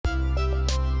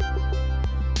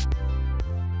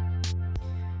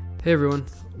Hey everyone,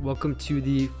 welcome to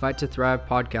the Fight to Thrive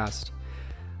podcast.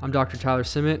 I'm Dr. Tyler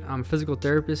Simmet. I'm a physical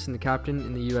therapist and the captain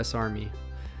in the U.S. Army.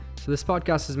 So this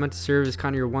podcast is meant to serve as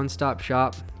kind of your one-stop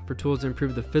shop for tools to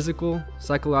improve the physical,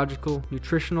 psychological,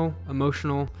 nutritional,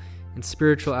 emotional, and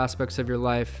spiritual aspects of your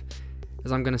life,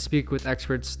 as I'm going to speak with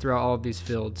experts throughout all of these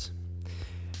fields.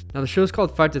 Now the show is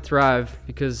called Fight to Thrive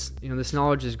because this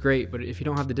knowledge is great, but if you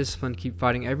don't have the discipline to keep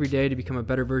fighting every day to become a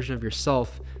better version of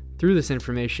yourself through this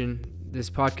information, this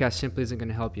podcast simply isn't going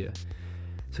to help you.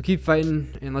 So keep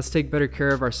fighting and let's take better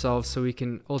care of ourselves so we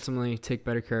can ultimately take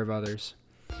better care of others.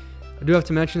 I do have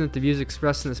to mention that the views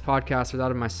expressed in this podcast are that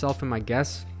of myself and my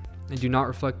guests and do not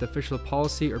reflect the official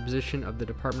policy or position of the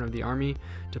Department of the Army,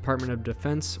 Department of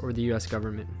Defense, or the U.S.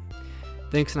 government.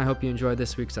 Thanks, and I hope you enjoy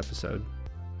this week's episode.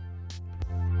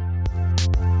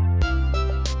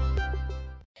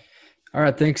 All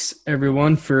right, thanks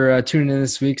everyone for tuning in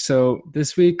this week. So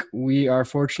this week we are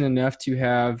fortunate enough to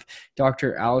have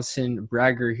Dr. Allison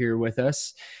Bragger here with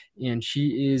us, and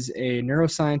she is a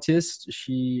neuroscientist.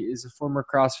 She is a former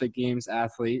CrossFit Games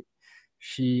athlete.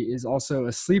 She is also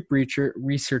a sleep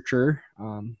researcher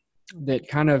that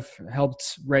kind of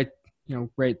helped write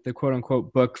the quote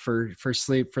unquote book for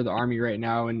sleep for the Army right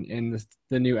now in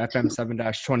the new FM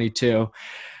 7-22.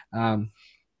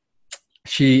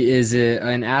 She is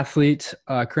an athlete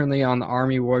currently on the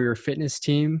Army Warrior Fitness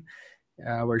team,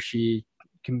 where she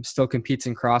still competes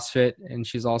in CrossFit, and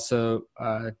she's also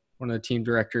one of the team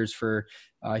directors for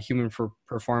Human for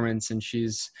Performance, and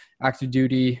she's active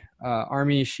duty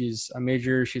Army. She's a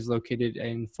major. She's located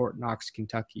in Fort Knox,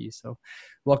 Kentucky. So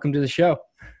welcome to the show.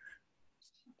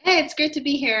 Hey, it's great to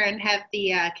be here and have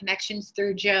the connections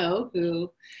through Joe,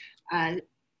 who I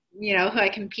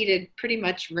competed pretty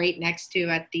much right next to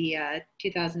at the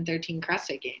 2013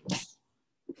 CrossFit Games.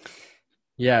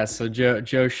 Yeah, so Joe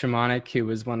Shamanik, who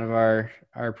was one of our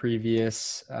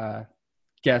previous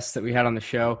guests that we had on the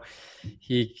show,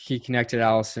 he connected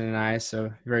Allison and I,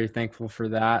 so very thankful for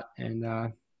that.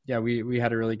 And we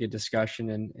had a really good discussion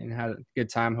and had a good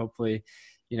time. Hopefully,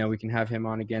 we can have him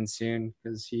on again soon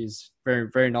because he's very,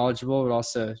 very knowledgeable, but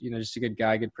also, just a good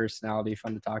guy, good personality,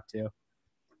 fun to talk to.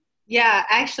 Yeah,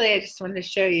 actually, I just wanted to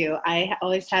show you. I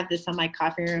always have this on my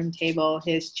coffee room table,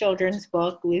 his children's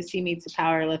book, Lucy Meets a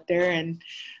Powerlifter. And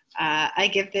I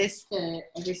give this to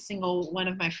every single one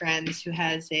of my friends who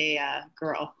has a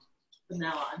girl from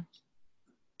now on.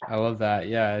 I love that.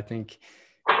 Yeah, I think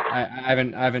I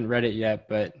haven't read it yet,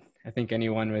 but I think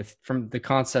from the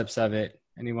concepts of it,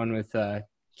 anyone with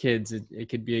kids, it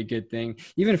could be a good thing.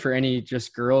 Even for any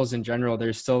just girls in general,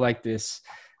 there's still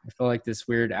I feel like this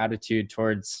weird attitude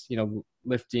towards,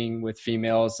 lifting with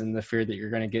females and the fear that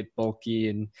you're going to get bulky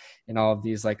and all of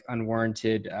these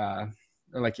unwarranted or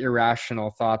irrational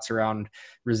thoughts around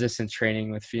resistance training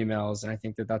with females. And I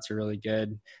think that that's a really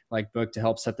good book to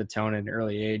help set the tone at an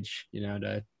early age,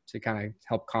 to kind of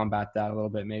help combat that a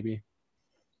little bit maybe.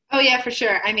 Oh yeah, for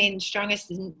sure. I mean, strongest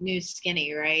new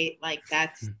skinny, right?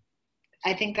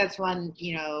 I think that's one,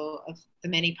 of the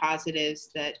many positives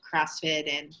that CrossFit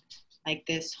and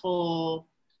this whole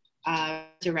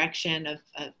direction of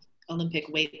Olympic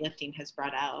weightlifting has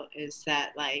brought out is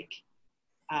that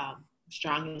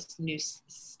strongest new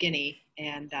skinny,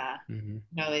 and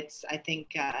it's I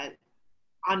think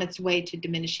on its way to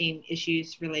diminishing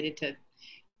issues related to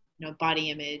body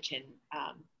image and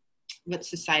what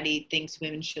society thinks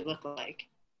women should look like.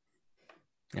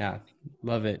 Yeah,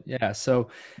 love it. Yeah, so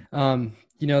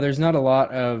there's not a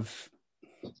lot of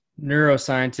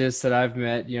neuroscientists that I've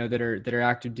met, that are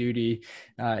active duty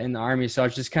in the Army. So I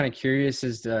was just kind of curious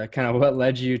as to kind of what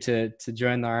led you to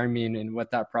join the Army and what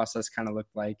that process kind of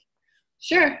looked like.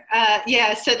 Sure.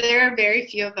 So there are very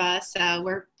few of us.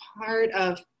 We're part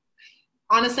of,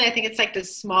 honestly, I think it's the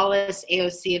smallest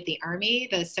AOC of the Army,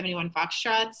 the 71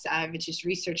 Foxtrots, which is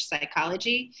research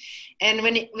psychology. And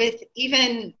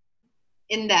even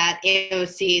in that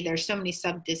AOC, there's so many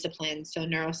subdisciplines. So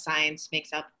neuroscience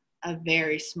makes up a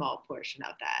very small portion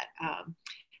of that.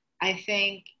 I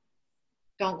think,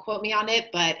 don't quote me on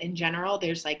it, but in general,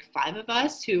 there's 5 of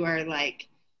us who are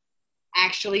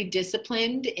actually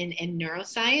disciplined in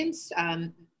neuroscience.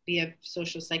 We have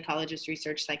social psychologists,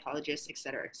 research psychologists, et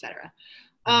cetera, et cetera.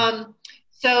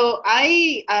 So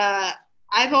I've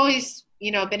always,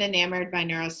 been enamored by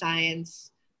neuroscience.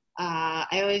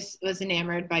 I always was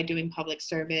enamored by doing public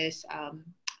service.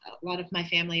 A lot of my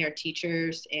family are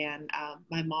teachers, and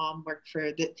my mom worked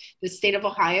for the state of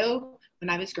Ohio when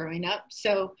I was growing up.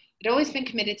 So I'd always been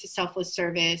committed to selfless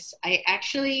service. I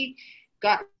actually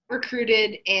got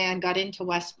recruited and got into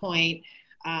West Point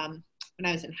when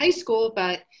I was in high school,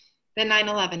 but then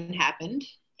 9/11 happened,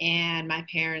 and my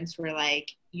parents were like,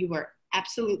 you are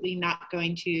absolutely not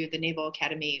going to the Naval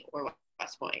Academy or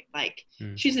West Point. Like,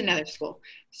 Mm. choose another school.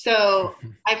 So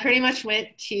I pretty much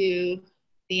went to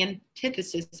the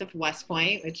antithesis of West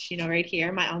Point, which, right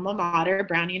here, my alma mater,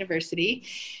 Brown University.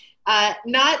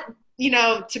 Not,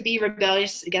 to be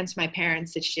rebellious against my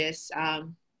parents. It's just,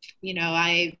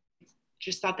 I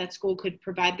just thought that school could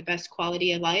provide the best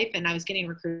quality of life. And I was getting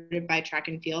recruited by track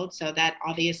and field. So that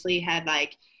obviously had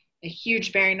like a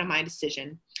huge bearing on my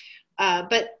decision.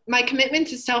 But my commitment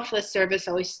to selfless service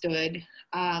always stood.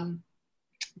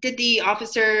 Did the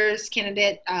officers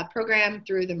candidate program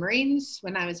through the Marines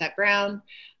when I was at Brown.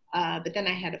 But then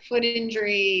I had a foot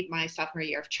injury my sophomore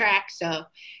year of track. So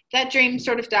that dream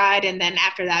sort of died. And then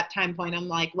after that time point, I'm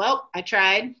like, well, I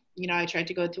tried. I tried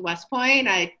to go to West Point.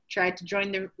 I tried to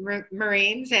join the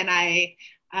Marines, and I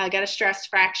got a stress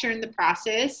fracture in the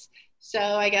process. So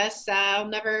I guess I'll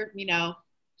never,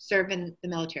 serve in the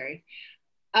military.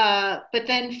 But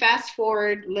then fast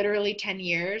forward literally 10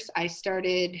 years, I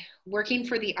started working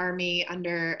for the Army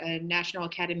under a National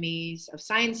Academies of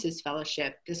Sciences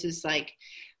fellowship. This is like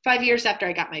 5 years after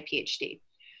I got my PhD.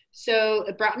 So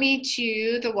it brought me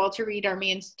to the Walter Reed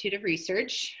Army Institute of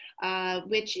Research,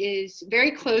 which is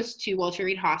very close to Walter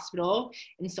Reed Hospital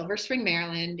in Silver Spring,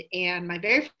 Maryland. And my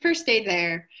very first day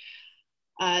there,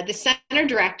 the center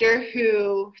director,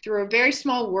 who through a very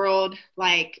small world,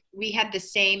 like we had the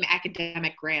same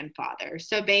academic grandfather.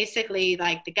 So basically,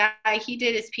 like the guy he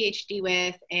did his PhD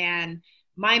with and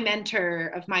my mentor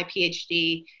of my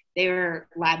PhD, they were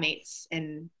lab mates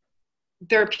in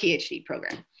their PhD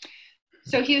program.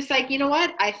 So he was like, you know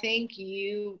what? I think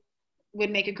you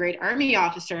would make a great Army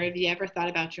officer. Have you ever thought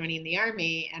about joining the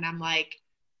Army? And I'm like,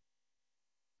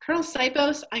 Colonel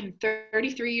Sipos, I'm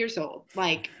 33 years old.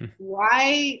 Like,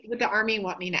 why would the Army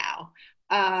want me now?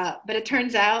 But it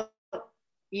turns out,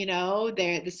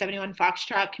 the 71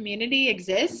 Foxtrot community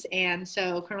exists. And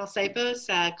so Colonel Sipos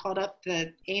called up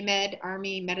the AMED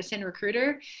Army Medicine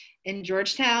Recruiter in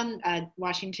Georgetown,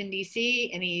 Washington,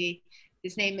 D.C. And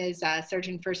his name is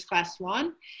Sergeant First Class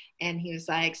Swan. And he was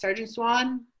like, Sergeant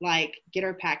Swan, like, get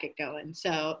our packet going.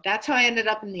 So that's how I ended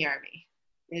up in the Army,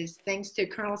 is thanks to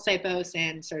Colonel Sipos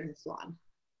and Sergeant Swan.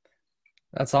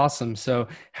 That's awesome. So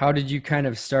how did you kind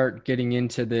of start getting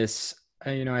into this?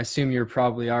 I assume you're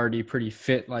probably already pretty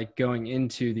fit, like going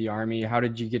into the Army. How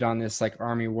did you get on this like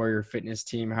Army Warrior Fitness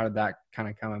team? How did that kind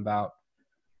of come about?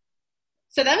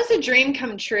 So that was a dream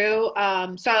come true.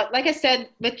 So like I said,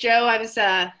 with Joe, I was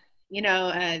a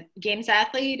games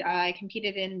athlete. I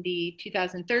competed in the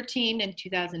 2013 and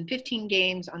 2015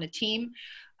 games on a team.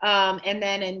 And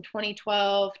then in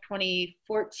 2012,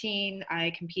 2014,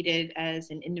 I competed as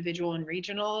an individual in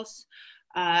regionals.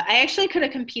 I actually could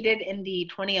have competed in the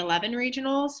 2011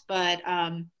 regionals, but,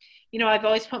 I've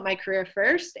always put my career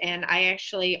first, and I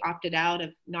actually opted out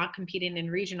of not competing in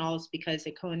regionals because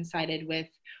it coincided with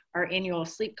our annual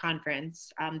sleep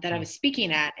conference that I was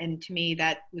speaking at. And to me,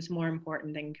 that was more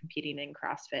important than competing in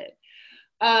CrossFit.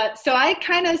 So I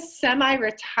kind of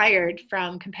semi-retired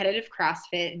from competitive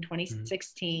CrossFit in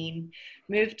 2016,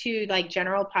 moved to like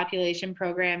general population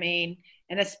programming,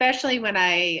 and especially when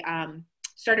I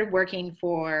started working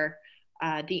for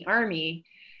the Army.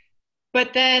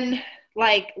 But then,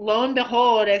 like, lo and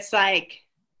behold, it's like,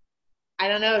 I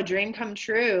don't know, dream come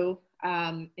true.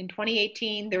 In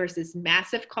 2018, there was this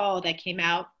massive call that came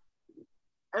out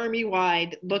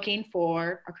Army-wide looking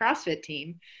for a CrossFit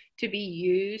team to be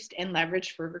used and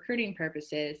leveraged for recruiting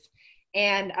purposes.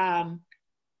 And, I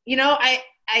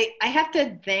have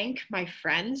to thank my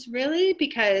friends really,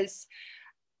 because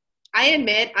I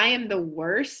admit I am the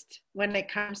worst when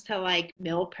it comes to like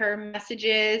MilPer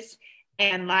messages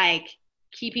and like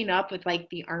keeping up with like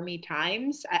the Army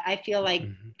times. I feel like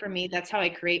for me, that's how I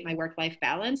create my work-life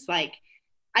balance. Like,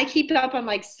 I keep up on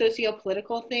like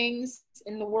socio-political things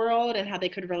in the world and how they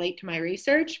could relate to my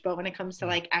research. But when it comes to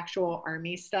like actual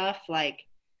Army stuff, like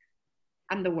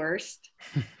I'm the worst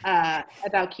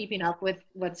about keeping up with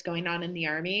what's going on in the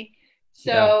Army.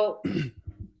 So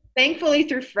thankfully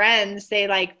through friends, they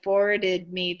like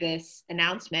forwarded me this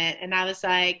announcement and I was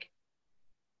like,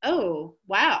 oh,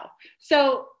 wow.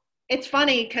 So it's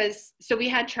funny because we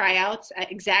had tryouts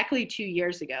exactly 2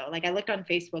 years ago. Like, I looked on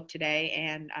Facebook today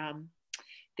and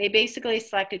they basically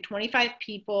selected 25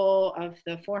 people of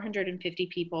the 450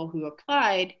 people who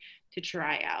applied to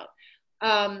try out.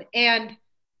 And,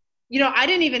 I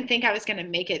didn't even think I was going to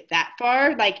make it that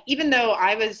far. Like, even though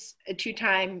I was a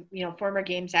two-time, former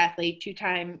games athlete,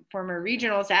 two-time former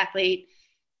regionals athlete,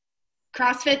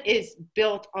 CrossFit is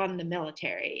built on the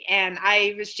military. And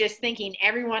I was just thinking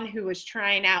everyone who was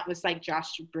trying out was like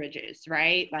Josh Bridges,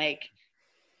 right? Like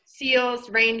SEALs,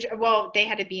 Range. Well, they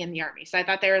had to be in the Army. So I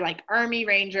thought they were like Army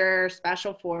Ranger,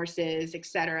 Special Forces,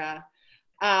 etc.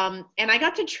 And I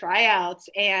got to tryouts,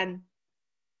 and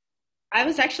I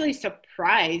was actually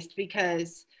surprised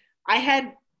because I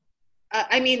had,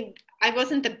 I mean, I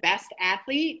wasn't the best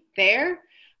athlete there,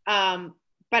 um,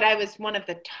 but I was one of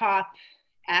the top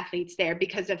athletes there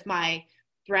because of my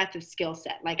breadth of skill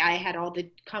set. Like I had all the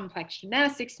complex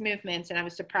gymnastics movements, and I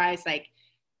was surprised. Like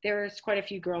there was quite a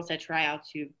few girls at tryouts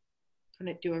who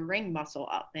couldn't do a ring muscle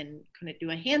up and couldn't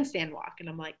do a handstand walk, and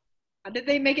I'm like, how did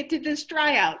they make it to this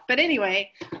tryout? But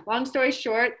anyway, long story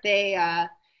short, they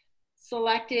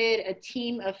selected a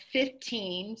team of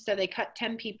 15. So they cut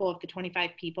 10 people of the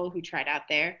 25 people who tried out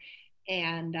there.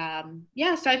 And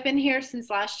yeah, so I've been here since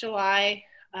last July.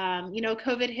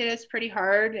 COVID hit us pretty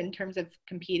hard in terms of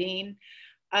competing.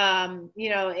 I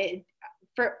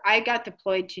got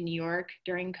deployed to New York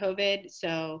during COVID.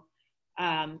 So,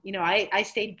 I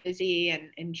stayed busy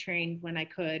and trained when I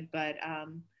could, but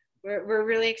we're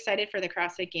really excited for the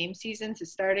CrossFit Games season to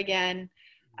start again.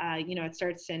 It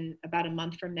starts in about a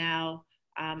month from now.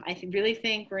 Really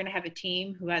think we're going to have a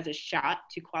team who has a shot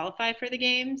to qualify for the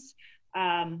games.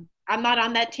 I'm not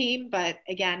on that team, but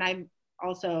again, I'm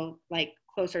also like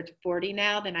closer to 40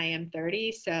 now than I am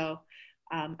 30. So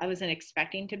I wasn't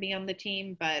expecting to be on the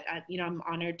team, but I'm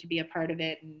honored to be a part of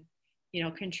it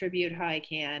and, contribute how I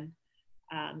can,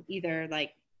 either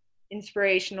like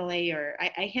inspirationally or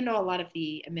I handle a lot of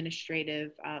the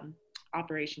administrative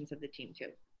operations of the team too.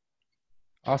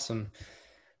 Awesome.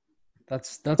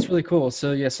 That's really cool.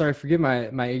 So yeah, sorry, forgive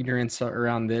my ignorance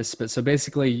around this, but so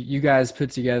basically you guys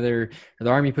put together, or the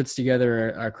Army puts together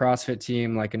a CrossFit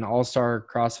team, like an all-star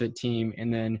CrossFit team,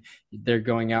 and then they're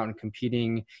going out and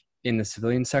competing in the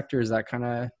civilian sector. Is that kind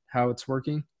of how it's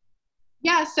working?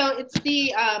 Yeah, so it's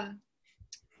the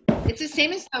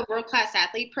same as the World Class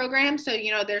Athlete program. So,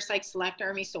 there's like select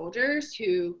Army soldiers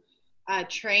who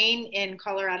train in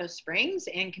Colorado Springs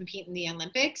and compete in the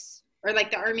Olympics, or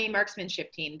like the Army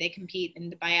marksmanship team. They compete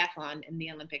in the biathlon in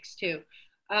the Olympics too.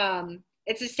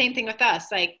 It's the same thing with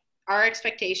us. Like our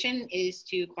expectation is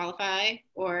to qualify,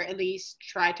 or at least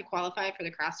try to qualify for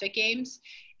the CrossFit Games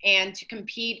and to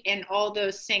compete in all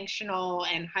those sanctional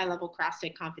and high level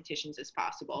CrossFit competitions as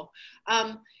possible.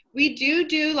 We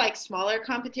do like smaller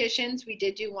competitions. We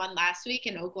did do one last week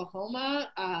in Oklahoma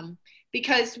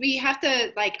because we have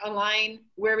to like align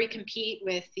where we compete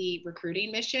with the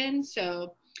recruiting mission.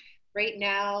 So right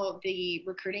now the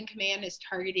recruiting command is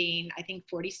targeting, I think,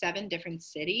 47 different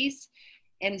cities.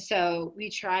 And so we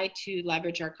try to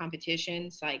leverage our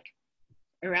competitions like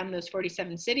around those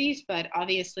 47 cities, but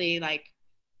obviously like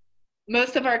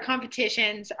most of our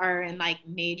competitions are in like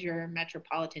major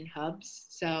metropolitan hubs.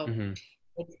 So Mm-hmm.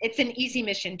 it's an easy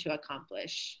mission to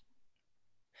accomplish.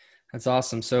 That's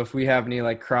awesome. So if we have any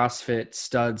like CrossFit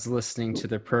studs listening to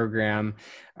the program,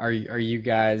 are you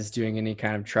guys doing any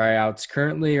kind of tryouts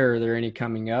currently, or are there any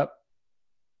coming up?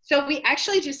 So we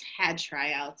actually just had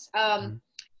tryouts.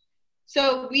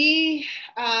 So we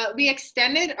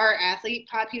extended our athlete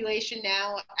population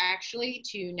now actually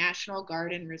to National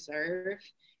Guard and Reserve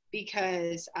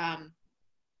because, not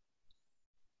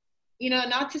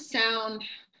to sound,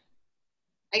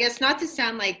 I guess not to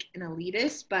sound like an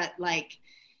elitist, but like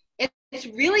it's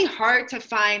really hard to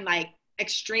find like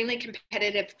extremely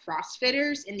competitive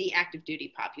CrossFitters in the active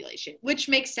duty population, which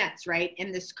makes sense, right?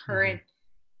 In this current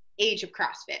age of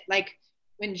CrossFit. Like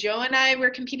when Joe and I were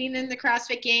competing in the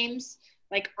CrossFit Games,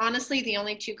 like honestly, the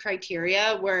only two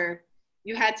criteria were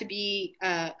you had to be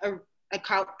a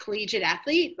collegiate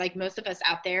athlete, like most of us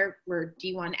out there were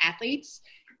D1 athletes,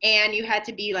 and you had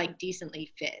to be like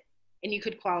decently fit, and you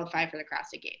could qualify for the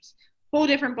CrossFit Games. Whole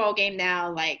different ball game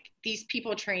now. Like these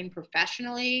people train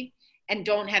professionally and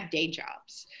don't have day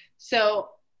jobs. So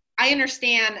I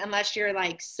understand unless you're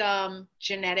like some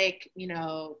genetic,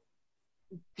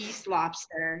 beast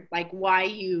lobster, like why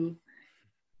you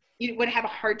would have a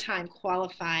hard time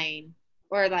qualifying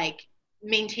or like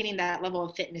maintaining that level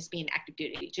of fitness being active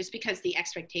duty, just because the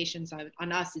expectations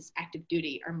on us as active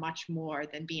duty are much more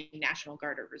than being National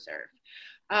Guard or Reserve.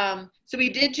 So we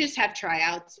did just have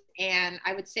tryouts, and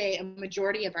I would say a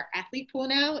majority of our athlete pool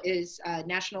now is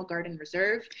National Guard and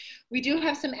Reserve. We do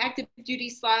have some active duty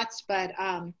slots, but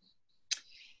a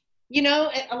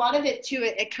lot of it too,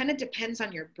 it kind of depends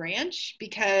on your branch,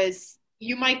 because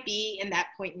you might be in that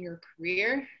point in your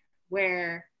career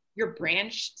where your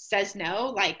branch says no.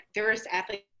 Like there was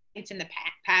athletes in the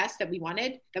past that we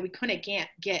wanted that we couldn't get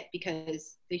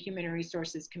because the human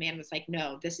resources command was like,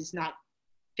 no, this is not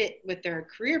fit with their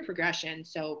career progression,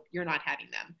 so you're not having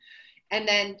them. And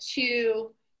then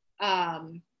two,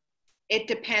 it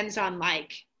depends on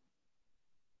like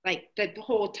like the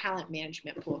whole talent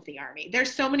management pool of the Army.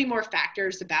 There's so many more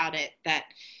factors about it that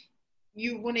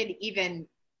you wouldn't even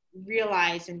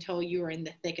realize until you were in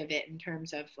the thick of it, in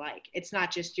terms of like, it's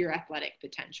not just your athletic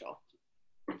potential.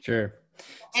 Sure. So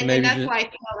And maybe that's just, why I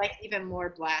feel like even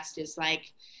more blessed is like,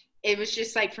 it was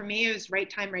just like, for me, it was right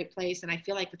time, right place. And I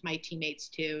feel like with my teammates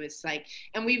too, it's like,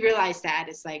 and we realized that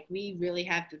it's like, we really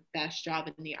have the best job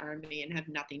in the Army and have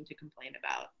nothing to complain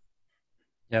about.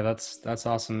 yeah, that's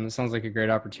awesome. It sounds like a great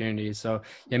opportunity. So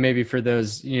yeah, maybe for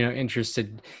those,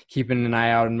 interested, keeping an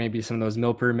eye out on maybe some of those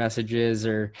Milper messages,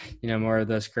 or, more of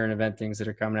those current event things that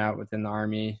are coming out within the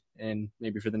Army, and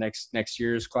maybe for the next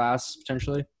year's class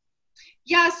potentially.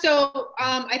 Yeah, so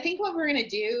I think what we're going to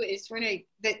do is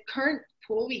the current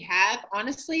pool we have,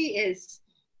 honestly, is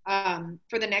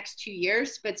for the next 2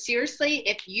 years. But seriously,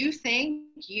 if you think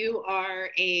you are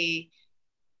a,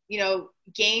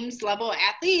 games level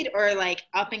athlete, or like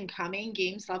up and coming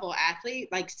games level athlete,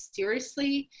 like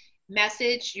seriously,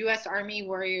 message US Army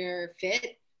Warrior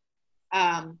Fit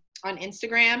on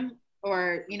Instagram,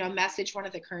 or message one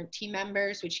of the current team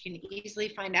members, which you can easily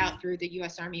find out through the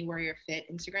US Army Warrior Fit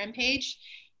Instagram page.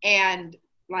 And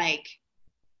like,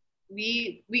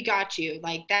 we got you.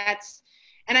 Like, that's,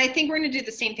 and I think we're going to do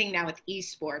the same thing now with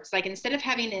esports. Like, instead of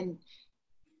having an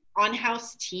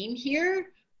on-house team here,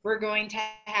 we're going to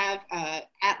have a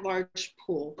at-large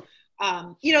pool.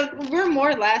 We're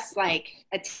more or less like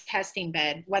a testing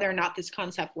bed, whether or not this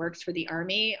concept works for the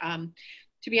Army.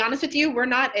 To be honest with you, we're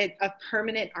not a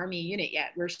permanent Army unit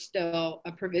yet. We're still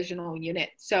a provisional unit.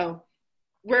 So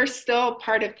we're still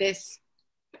part of this,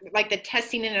 like the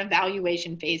testing and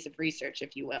evaluation phase of research,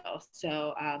 if you will.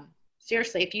 So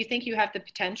seriously, if you think you have the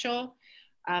potential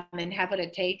and have what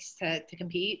it takes to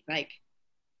compete, like,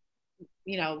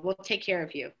 we'll take care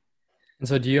of you. And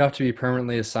so do you have to be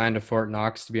permanently assigned to Fort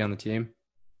Knox to be on the team?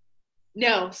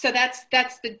 No, so that's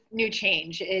the new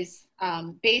change is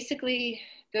basically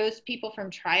those people from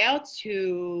tryouts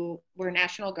who were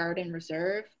National Guard and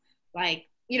Reserve, like,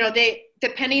 they,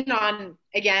 depending on,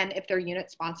 again, if their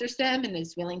unit sponsors them and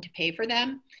is willing to pay for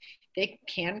them, they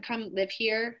can come live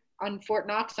here on Fort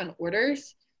Knox on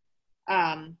orders.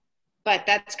 But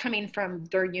that's coming from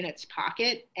their unit's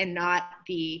pocket and not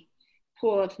the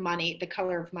pool of money, the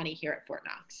color of money here at Fort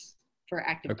Knox for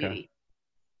active Okay. duty.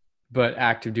 But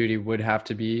active duty would have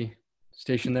to be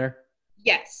stationed there?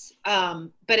 Yes.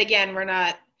 But again, we're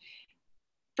not,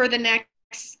 for the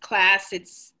next class,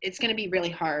 it's going to be really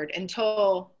hard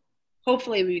until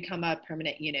hopefully we become a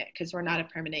permanent unit, because we're not a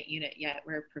permanent unit yet.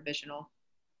 We're provisional.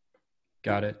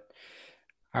 Got it.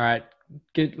 All right.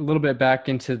 Get a little bit back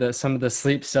into some of the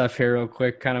sleep stuff here real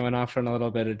quick. Kind of went off on a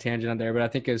little bit of tangent on there, but I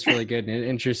think it's really good and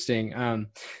interesting.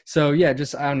 So yeah,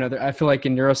 just, I don't know. I feel like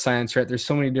in neuroscience, right, there's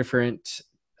so many different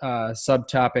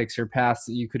subtopics or paths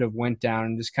that you could have went down.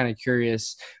 I'm just kind of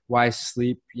curious why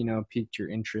sleep, piqued your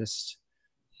interest.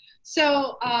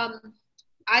 So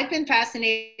I've been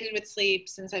fascinated with sleep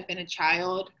since I've been a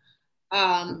child. When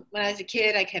I was a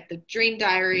kid, I kept a dream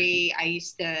diary. I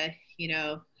used to,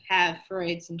 have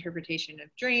Freud's interpretation of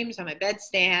dreams on my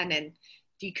bedstand and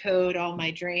decode all my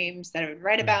dreams that I would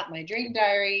write about in my dream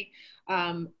diary.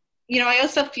 I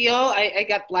also feel I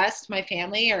got blessed. My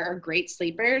family are great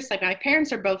sleepers. Like, my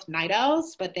parents are both night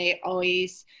owls, but they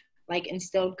always like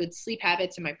instilled good sleep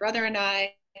habits in my brother and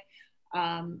I.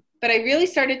 But I really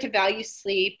started to value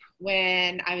sleep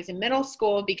when I was in middle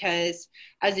school, because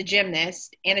I was a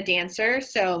gymnast and a dancer.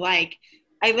 So like,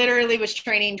 I literally was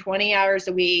training 20 hours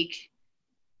a week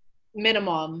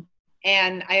minimum.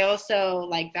 And I also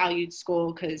like valued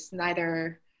school, because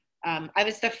I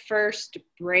was the first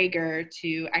Brager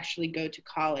to actually go to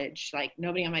college. Like,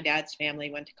 nobody on my dad's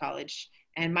family went to college,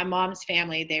 and my mom's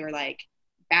family, they were like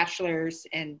bachelors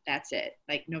and that's it.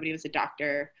 Like, nobody was a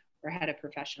doctor or had a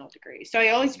professional degree. So I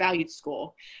always valued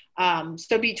school.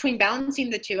 So between balancing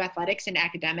the two, athletics and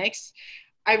academics,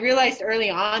 I realized early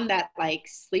on that like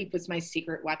sleep was my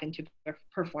secret weapon to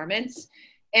performance.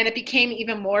 And it became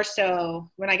even more so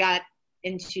when I got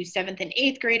into 7th and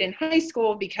 8th grade in high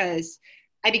school, because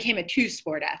I became a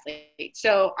 2-sport athlete.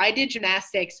 So I did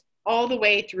gymnastics all the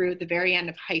way through the very end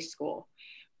of high school.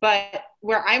 But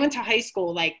where I went to high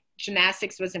school, like,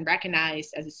 gymnastics wasn't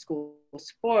recognized as a school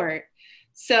sport.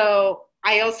 So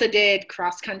I also did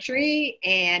cross country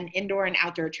and indoor and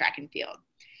outdoor track and field.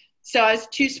 So I was a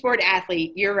 2-sport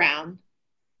athlete year round.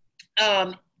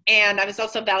 And I was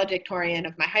also valedictorian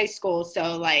of my high school.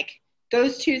 So like,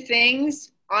 those two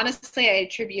things, honestly, I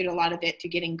attribute a lot of it to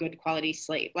getting good quality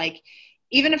sleep. Like,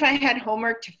 even if I had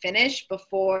homework to finish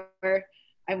before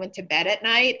I went to bed at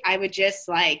night, I would just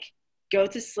like go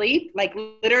to sleep. Like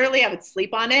literally I would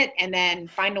sleep on it and then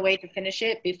find a way to finish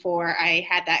it before I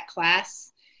had that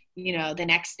class, the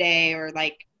next day, or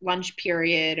like lunch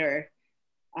period, or,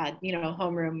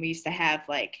 homeroom we used to have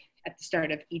like at the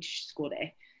start of each school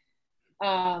day.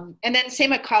 And then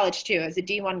same at college too, as a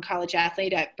D1 college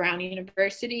athlete at Brown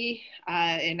University.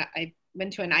 And I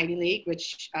went to an Ivy League,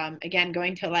 which, again,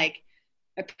 going to like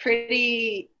a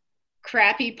pretty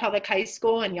crappy public high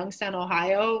school in Youngstown,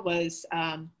 Ohio it was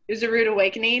a rude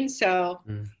awakening. So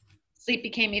sleep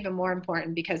became even more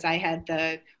important because I had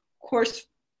the course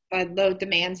load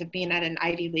demands of being at an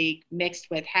Ivy League mixed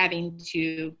with having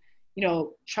to,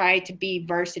 try to be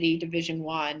varsity Division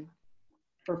I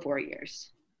for 4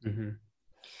 years. Mm-hmm.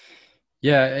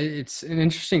 Yeah, it's an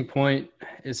interesting point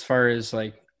as far as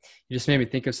like, you just made me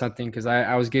think of something, because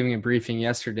I was giving a briefing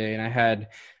yesterday and I had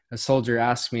a soldier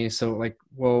ask me, so like,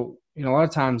 well, a lot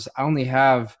of times I only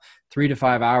have 3 to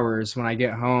 5 hours when I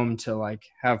get home to like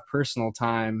have personal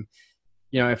time,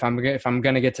 if I'm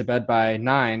going to get to bed by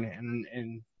 9,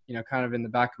 and kind of in the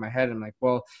back of my head, I'm like,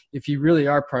 well, if you really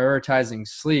are prioritizing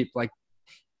sleep, like,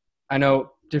 I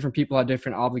know different people have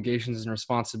different obligations and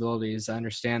responsibilities. I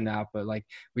understand that. But like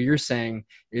what you're saying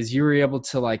is you were able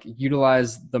to like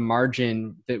utilize the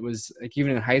margin that was like,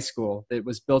 even in high school, that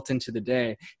was built into the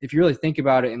day. If you really think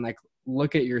about it and like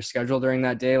look at your schedule during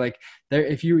that day, like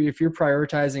if you're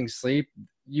prioritizing sleep,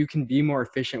 you can be more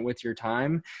efficient with your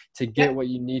time to get what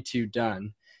you need to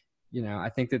done. I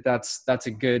think that's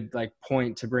a good like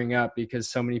point to bring up, because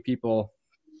so many people,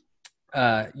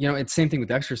 it's same thing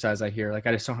with exercise. I hear like,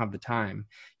 I just don't have the time.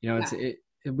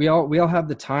 We all have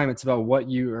the time. It's about what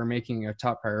you are making a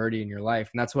top priority in your life.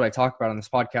 And that's what I talk about on this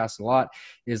podcast a lot,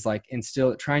 is like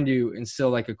trying to instill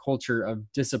like a culture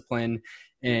of discipline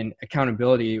and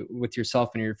accountability with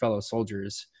yourself and your fellow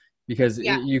soldiers, because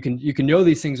you can know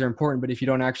these things are important, but if you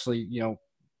don't actually,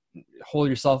 hold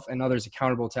yourself and others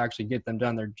accountable to actually get them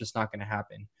done, they're just not going to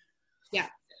happen. Yeah.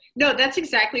 No, that's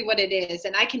exactly what it is.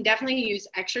 And I can definitely use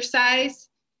exercise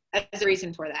as a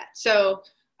reason for that. So,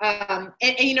 and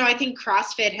I think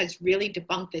CrossFit has really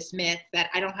debunked this myth that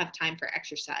I don't have time for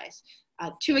exercise.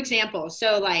 2 examples.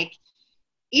 So like,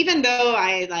 even though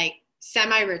I like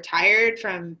semi-retired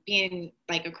from being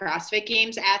like a CrossFit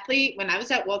Games athlete, when I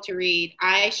was at Walter Reed,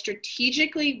 I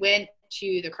strategically went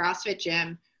to the CrossFit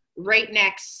gym right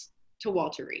next to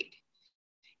Walter Reed.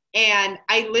 And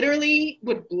I literally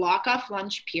would block off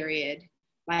lunch period.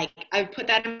 Like I would put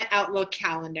that in my Outlook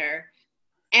calendar,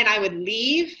 and I would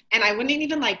leave, and I wouldn't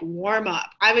even like warm up.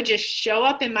 I would just show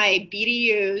up in my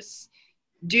BDUs,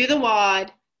 do the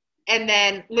WOD, and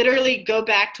then literally go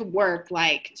back to work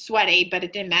like sweaty, but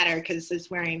it didn't matter because I was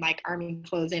wearing like Army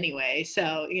clothes anyway.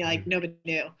 So, like nobody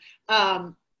knew.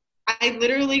 I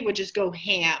literally would just go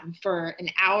ham for an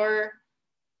hour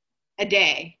a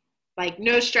day, like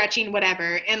no stretching,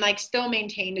 whatever, and like still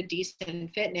maintained a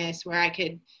decent fitness where I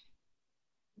could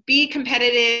be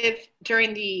competitive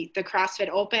during the CrossFit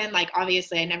Open. Like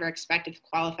obviously I never expected to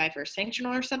qualify for a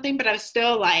sanctional or something, but I was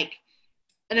still like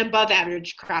an above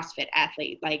average CrossFit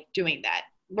athlete, like doing that,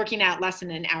 working out less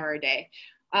than an hour a day.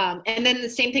 And then the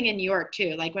same thing in New York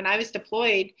too. Like when I was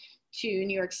deployed to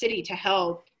New York City to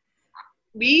help,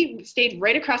 we stayed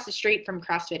right across the street from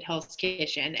CrossFit Hell's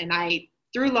Kitchen, and I,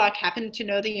 through luck, happened to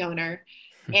know the owner,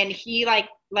 and he like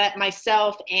let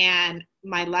myself and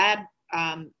my lab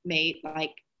mate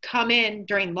like come in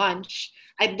during lunch.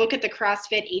 I'd look at the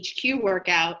CrossFit HQ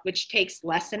workout, which takes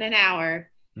less than an hour,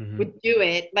 would do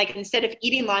it. Like instead of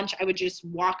eating lunch, I would just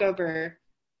walk over,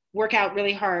 work out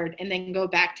really hard, and then go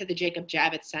back to the Jacob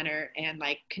Javits Center and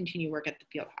like continue work at the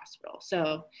field hospital.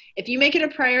 So if you make it a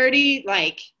priority,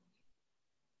 like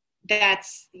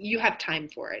you have time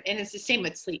for it. And it's the same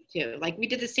with sleep too. Like we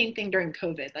did the same thing during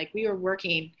COVID. Like we were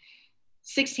working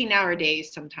 16-hour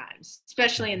days sometimes,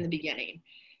 especially in the beginning.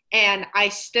 And I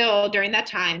still, during that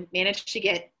time, managed to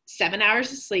get 7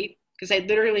 hours of sleep, because I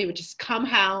literally would just come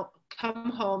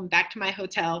home back to my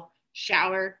hotel,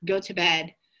 shower, go to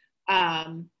bed,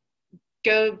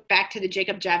 go back to the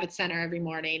Jacob Javits Center every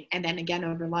morning. And then again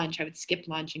over lunch, I would skip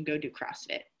lunch and go do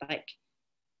CrossFit. Like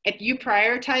if you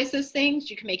prioritize those things,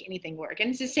 you can make anything work.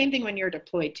 And it's the same thing when you're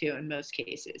deployed too, in most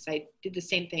cases. I did the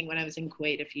same thing when I was in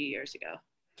Kuwait a few years ago.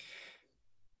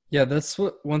 Yeah, that's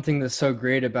one thing that's so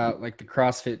great about like the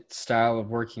CrossFit style of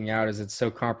working out, is it's so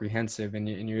comprehensive, and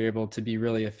you're able to be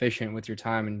really efficient with your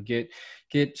time and get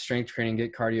strength training,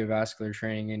 get cardiovascular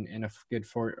training in a good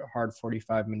hard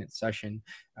 45-minute session.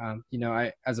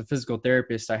 I, as a physical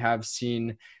therapist, I have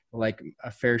seen like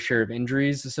a fair share of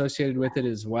injuries associated with it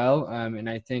as well. And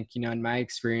I think, in my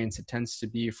experience, it tends to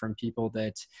be from people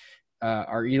that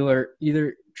are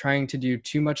either trying to do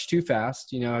too much too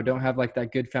fast, don't have like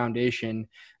that good foundation.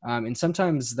 And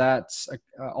sometimes that's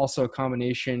also a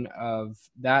combination of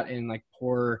that and like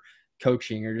poor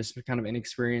coaching or just kind of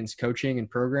inexperienced coaching and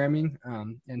programming.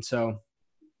 And so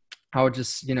I would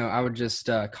just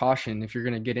caution if you're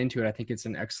going to get into it. I think it's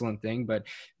an excellent thing, but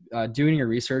doing your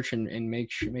research and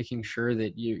making sure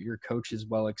that your coach is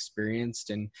well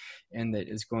experienced and that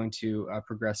is going to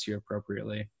progress you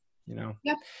appropriately.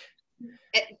 Yep.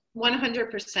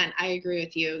 100%. I agree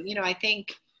with you. I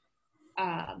think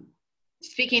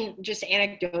speaking just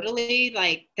anecdotally,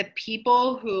 like the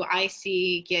people who I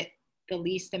see get the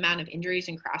least amount of injuries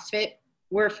in CrossFit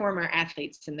were former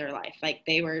athletes in their life. Like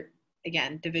they were,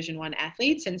 again, Division I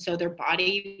athletes. And so their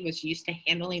body was used to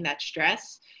handling that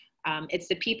stress. It's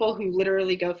the people who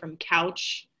literally go from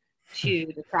couch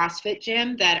to the CrossFit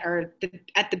gym that are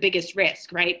at the biggest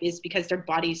risk, right? Is because their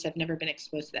bodies have never been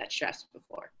exposed to that stress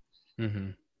before.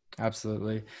 Mm-hmm.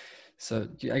 Absolutely. So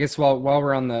I guess while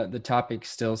we're on the topic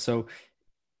still, so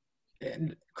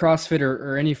CrossFit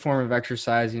or any form of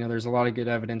exercise, there's a lot of good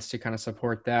evidence to kind of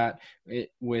support that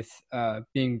with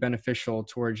being beneficial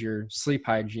towards your sleep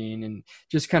hygiene. And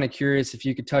just kind of curious if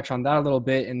you could touch on that a little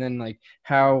bit, and then like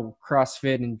how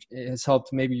CrossFit has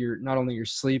helped maybe not only your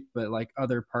sleep, but like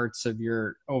other parts of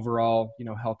your overall,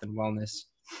 health and wellness.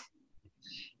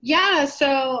 Yeah.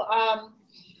 So,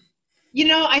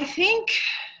 I think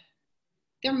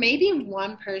there may be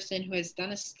one person who has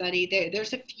done a study.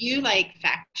 There's a few like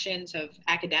factions of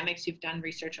academics who've done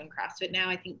research on CrossFit now.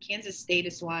 I think Kansas State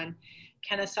is one,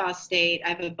 Kennesaw State. I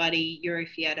have a buddy, Yuri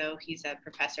Fieto. He's a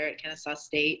professor at Kennesaw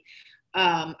State.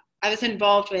 I was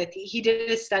involved with, he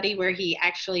did a study where he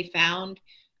actually found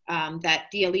that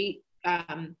the elite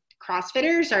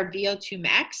CrossFitters, our VO2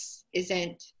 max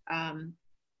isn't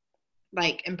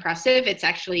like impressive. It's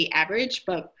actually average,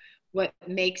 but what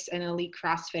makes an elite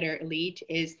CrossFitter elite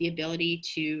is the ability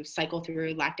to cycle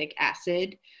through lactic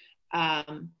acid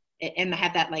and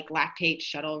have that like lactate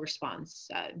shuttle response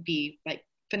be like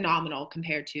phenomenal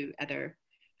compared to other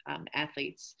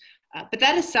athletes. But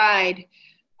that aside,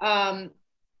 I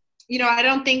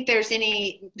don't think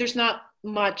there's not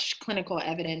much clinical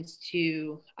evidence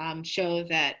to show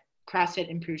that CrossFit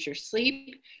improves your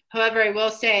sleep. However, I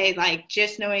will say, like,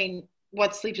 just knowing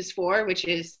what sleep is for, which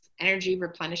is energy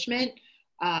replenishment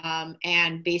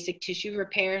and basic tissue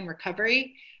repair and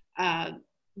recovery.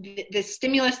 The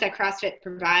stimulus that CrossFit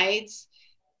provides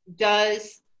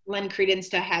does lend credence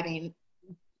to having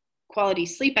quality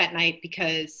sleep at night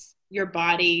because your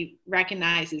body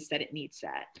recognizes that it needs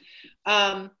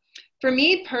that. For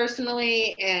me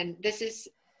personally, and this is,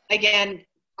 again,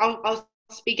 I'll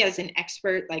speak as an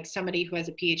expert, like somebody who has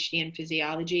a PhD in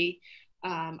physiology.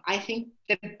 I think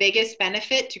the biggest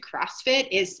benefit to CrossFit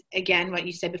is, again, what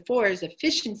you said before, is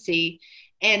efficiency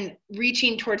and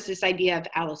reaching towards this idea of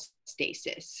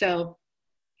allostasis. So,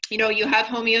 you have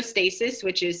homeostasis,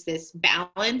 which is this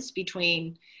balance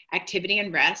between activity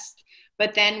and rest.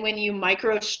 But then when you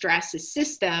micro stress a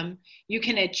system, you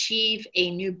can achieve a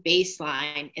new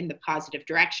baseline in the positive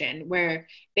direction, where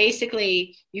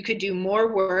basically you could do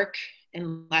more work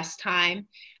in less time.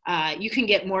 You can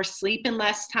get more sleep in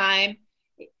less time.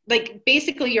 Like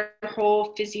basically your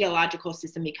whole physiological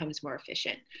system becomes more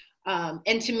efficient.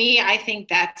 And to me, I think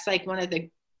that's like one of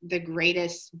the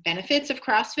greatest benefits of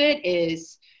CrossFit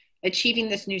is achieving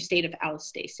this new state of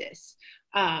allostasis.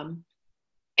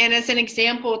 And as an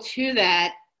example to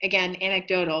that, again,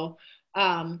 anecdotal,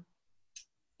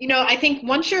 I think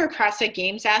once you're a CrossFit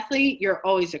Games athlete, you're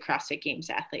always a CrossFit Games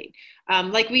athlete.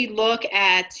 Like we look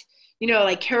at,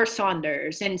 like Kara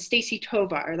Saunders and Stacy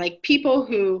Tovar, like people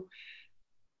who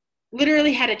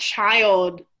literally had a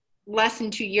child less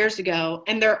than 2 years ago,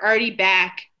 and they're already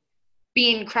back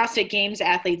being CrossFit Games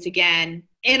athletes again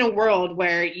in a world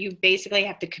where you basically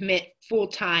have to commit full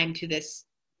time to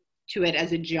it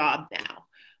as a job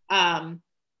now.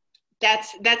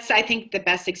 That's I think the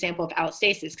best example of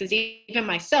allostasis, because even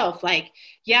myself, like,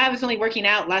 I was only working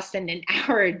out less than an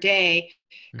hour a day,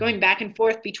 going back and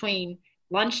forth between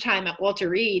lunchtime at Walter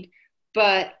Reed,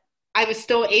 but I was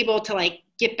still able to like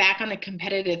get back on a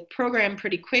competitive program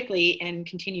pretty quickly and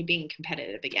continue being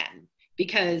competitive again,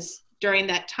 because during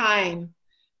that time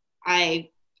I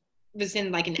was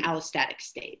in like an allostatic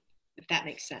state, if that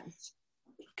makes sense.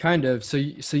 Kind of. So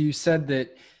you said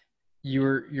that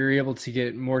you're able to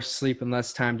get more sleep in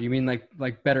less time. Do you mean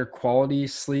like better quality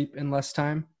sleep in less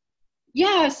time?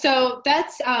 Yeah. So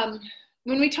that's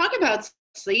when we talk about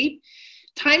sleep,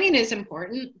 timing is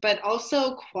important, but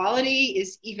also quality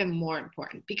is even more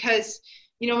important, because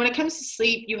when it comes to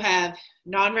sleep, you have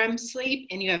non-REM sleep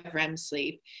and you have REM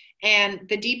sleep. And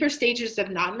the deeper stages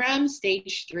of non-REM,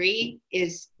 stage 3,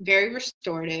 is very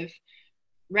restorative.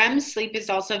 REM sleep is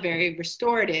also very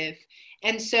restorative.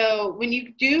 And so when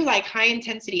you do like high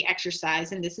intensity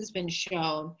exercise, and this has been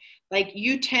shown, like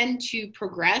you tend to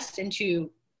progress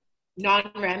into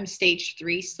non-REM stage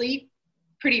 3 sleep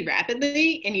pretty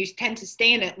rapidly, and you tend to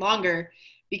stay in it longer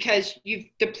because you've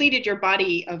depleted your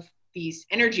body of these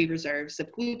energy reserves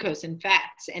of glucose and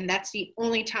fats. And that's the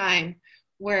only time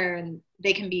where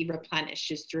they can be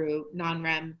replenished is through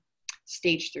non-REM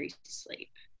stage 3 sleep.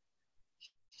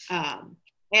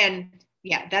 And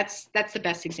yeah, that's the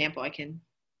best example I can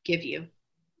give you.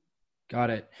 Got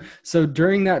it. So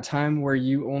during that time where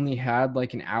you only had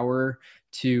like an hour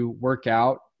to work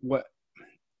out,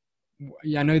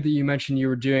 I know that you mentioned you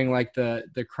were doing like the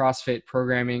CrossFit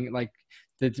programming, like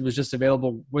that was just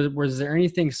available. Was there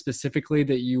anything specifically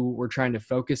that you were trying to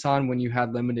focus on when you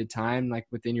had limited time, like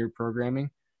within your programming?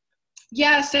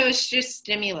 Yeah, so it's just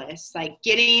stimulus, like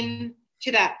getting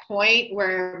to that point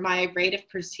where my rate of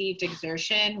perceived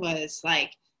exertion was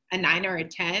like a 9 or a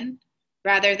 10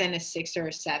 rather than a 6 or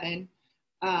a 7.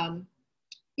 I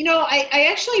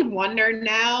actually wonder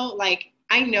now, like,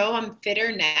 I know I'm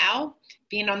fitter now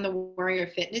being on the Warrior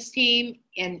Fitness team,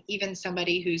 and even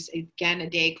somebody who's, again, a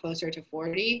day closer to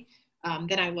 40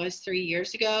 than I was 3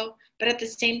 years ago. But at the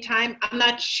same time, I'm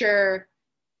not sure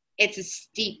it's a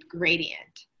steep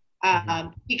gradient.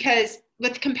 Because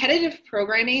with competitive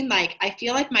programming, like I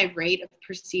feel like my rate of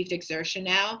perceived exertion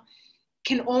now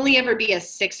can only ever be a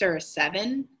 6 or a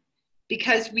 7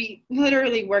 because we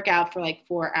literally work out for like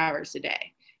 4 hours a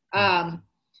day.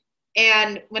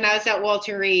 And when I was at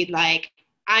Walter Reed, like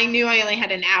I knew I only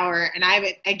had an hour, and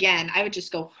I would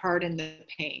just go hard in the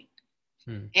paint,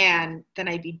 and then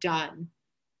I'd be done.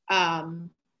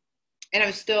 And I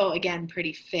was still, again,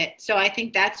 pretty fit. So I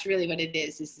think that's really what it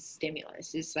is the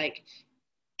stimulus. It's like,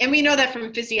 and we know that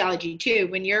from physiology too,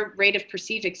 when your rate of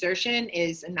perceived exertion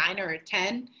is a 9 or a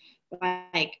 10,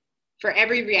 like for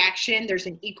every reaction, there's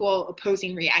an equal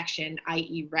opposing reaction,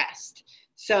 i.e. rest.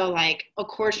 So like, of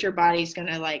course your body's going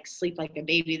to like sleep like a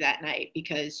baby that night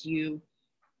because you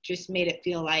just made it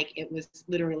feel like it was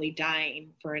literally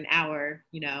dying for an hour,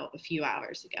 a few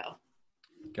hours ago.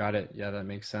 Got it. Yeah, that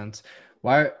makes sense.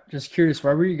 Just curious,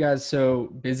 why were you guys so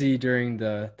busy during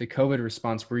the COVID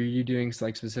response? Were you doing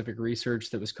like specific research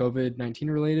that was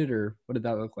COVID-19 related, or what did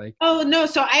that look like? Oh, no.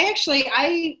 So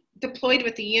I deployed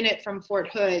with the unit from Fort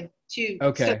Hood to.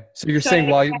 Okay. So you're saying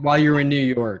while you were in New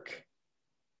York.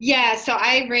 Yeah. So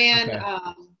I ran,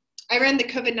 Okay. I ran the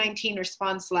COVID-19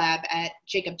 response lab at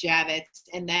Jacob Javits,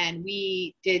 and then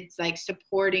we did like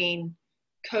supporting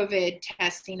COVID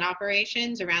testing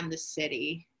operations around the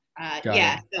city. Got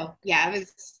it. So yeah, I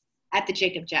was at the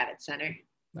Jacob Javits Center.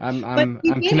 I'm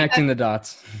connecting the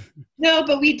dots. No,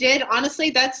 but we did.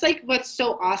 Honestly, that's like what's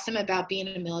so awesome about being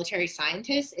a military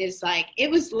scientist is like it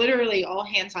was literally all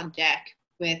hands on deck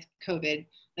with COVID.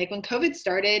 Like when COVID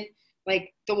started,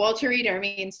 like the Walter Reed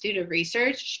Army Institute of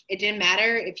Research, it didn't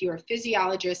matter if you were a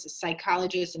physiologist, a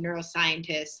psychologist, a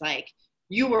neuroscientist, like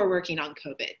you were working on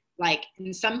COVID. Like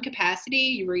in some capacity,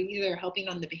 you were either helping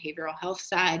on the behavioral health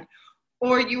side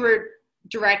or you were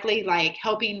directly like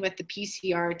helping with the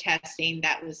PCR testing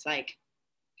that was like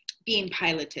being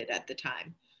piloted at the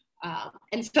time.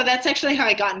 And so that's actually how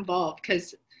I got involved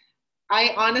because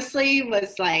I honestly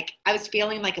was like, I was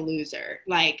feeling like a loser.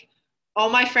 Like all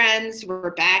my friends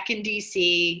were back in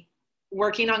DC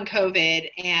working on COVID,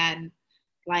 and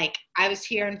like I was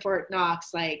here in Fort Knox,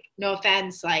 like no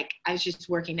offense, like I was just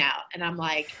working out, and I'm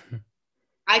like,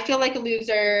 I feel like a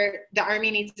loser. The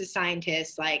Army needs a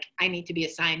scientist. Like I need to be a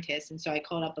scientist. And so I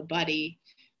called up a buddy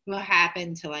who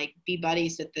happened to like be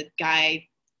buddies with the guy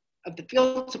of the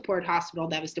field support hospital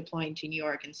that was deploying to New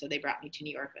York. And so they brought me to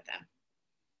New York with them.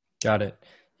 Got it.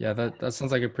 Yeah, that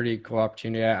sounds like a pretty cool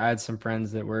opportunity. I had some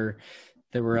friends that were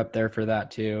up there for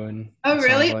that too. And oh,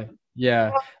 really?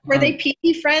 Yeah. Were they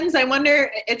PT friends? I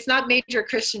wonder. It's not Major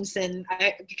Christensen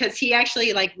because he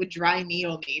actually like would dry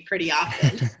needle me pretty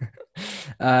often.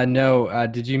 No.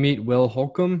 Did you meet Will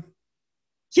Holcomb?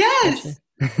 Yes.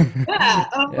 Yeah.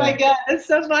 Oh Yeah. my God. It's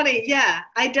so funny. Yeah.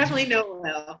 I definitely know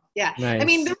Will. Yeah. Nice. I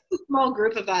mean, there was a small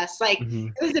group of us. Like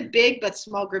it was a big but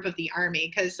small group of the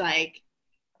Army because like,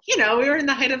 we were in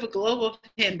the height of a global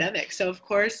pandemic. So of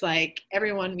course, like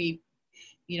everyone we,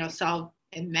 saw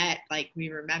and met, like we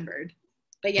remembered.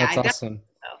 But yeah. That's awesome.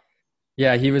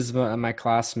 Yeah, he was my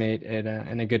classmate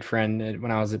and a good friend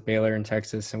when I was at Baylor in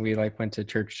Texas, and we like went to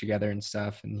church together and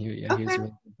stuff. And he was a really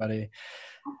good buddy.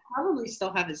 I'll probably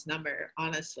still have his number,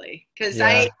 honestly, because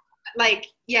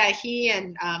he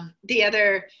and the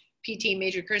other PT,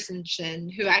 Major Christensen,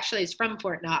 who actually is from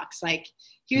Fort Knox, like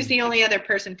he was the only other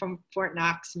person from Fort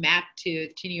Knox mapped to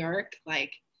New York.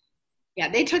 Like, yeah,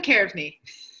 they took care of me.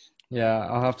 Yeah,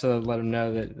 I'll have to let him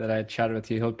know that I chatted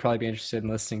with you. He'll probably be interested in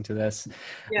listening to this.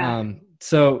 Yeah.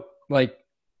 So like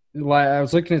I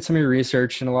was looking at some of your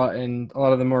research, and a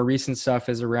lot of the more recent stuff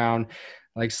is around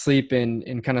like sleep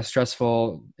in kind of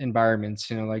stressful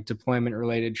environments, like deployment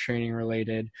related, training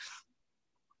related,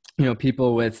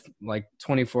 people with like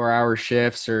 24-hour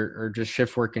shifts or just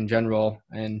shift work in general.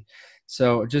 And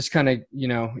so just kind of,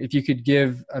 if you could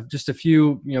give just a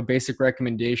few, basic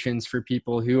recommendations for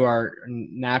people who are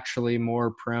naturally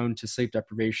more prone to sleep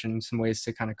deprivation, some ways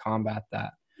to kind of combat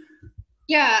that.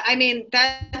 Yeah, I mean,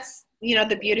 that's,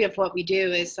 the beauty of what we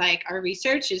do is like our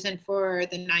research isn't for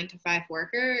the 9 to 5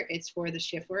 worker, it's for the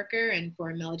shift worker and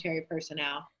for military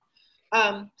personnel.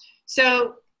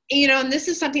 So, and this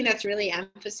is something that's really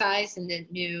emphasized in the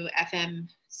new FM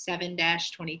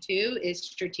 7-22 is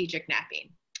strategic napping.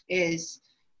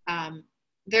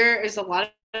 There is a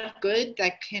lot of good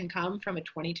that can come from a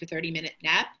 20 to 30 minute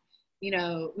nap. We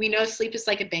know sleep is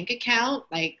like a bank account.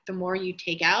 Like the more you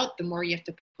take out, the more you have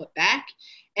to put back.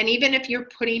 And even if you're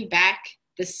putting back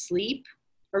the sleep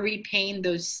or repaying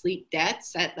those sleep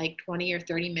debts at like 20 or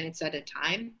 30 minutes at a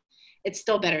time, it's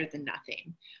still better than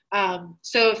nothing.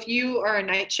 So if you are a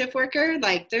night shift worker,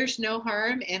 like there's no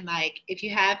harm. And like, if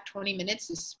you have 20 minutes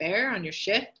to spare on your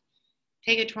shift,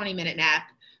 take a 20-minute nap.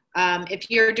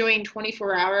 If you're doing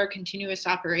 24-hour continuous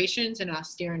operations in an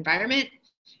austere environment,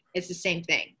 it's the same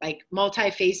thing, like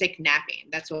multiphasic napping.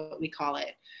 That's what we call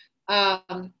it.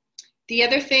 The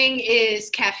other thing is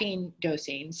caffeine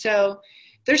dosing. So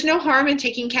there's no harm in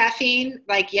taking caffeine.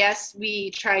 Like, yes,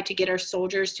 we try to get our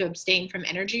soldiers to abstain from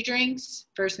energy drinks.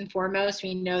 First and foremost,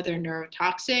 we know they're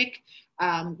neurotoxic.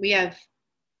 We have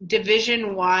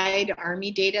division-wide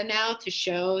Army data now to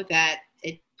show that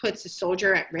it puts a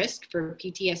soldier at risk for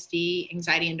PTSD,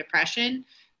 anxiety, and depression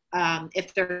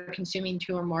if they're consuming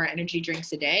 2 or more energy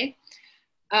drinks a day.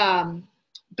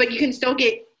 But you can still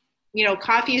get,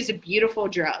 coffee is a beautiful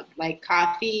drug. Like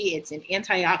coffee, it's an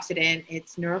antioxidant,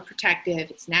 it's neuroprotective,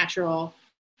 it's natural.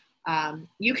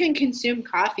 You can consume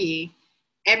coffee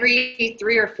every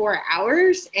 3 or 4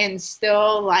 hours and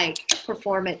still like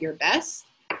perform at your best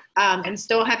and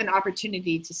still have an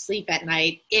opportunity to sleep at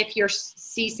night if you're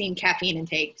ceasing caffeine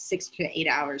intake 6 to 8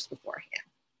 hours beforehand.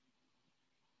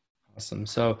 Awesome.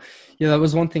 So, that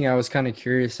was one thing I was kind of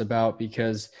curious about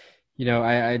because,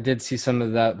 I did see some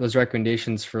of those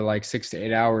recommendations for like 6 to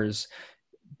 8 hours,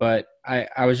 but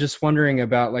I was just wondering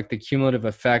about like the cumulative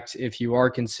effect if you are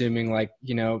consuming like,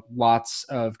 lots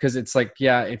of, because it's like,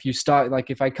 yeah, if you start,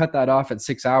 like if I cut that off at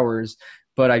 6 hours,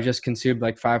 but I just consumed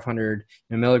like 500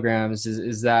 milligrams,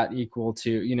 is that equal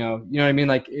to, you know what I mean?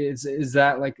 Like, is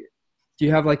that like, do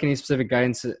you have like any specific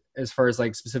guidance as far as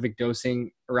like specific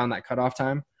dosing around that cutoff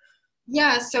time?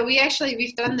 Yeah, so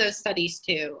we've done those studies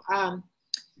too.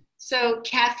 So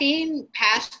caffeine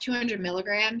past 200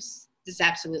 milligrams is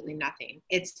absolutely nothing.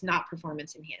 It's not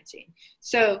performance enhancing.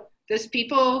 So those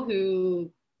people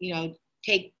who,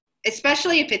 take,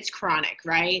 especially if it's chronic,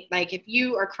 right? Like if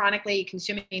you are chronically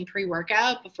consuming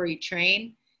pre-workout before you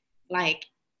train, like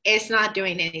it's not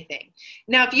doing anything.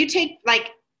 Now, if you take,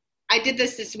 like, I did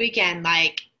this weekend,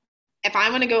 like if I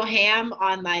want to go ham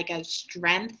on like a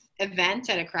strength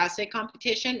event at a CrossFit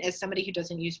competition as somebody who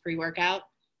doesn't use pre-workout,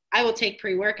 I will take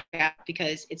pre-workout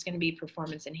because it's going to be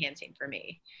performance enhancing for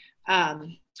me.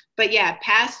 But yeah,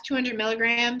 past 200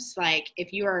 milligrams, like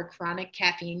if you are a chronic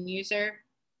caffeine user,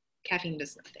 caffeine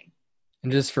does nothing.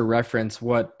 And just for reference,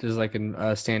 what does like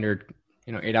a standard,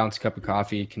 8-ounce cup of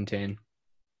coffee contain?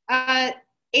 8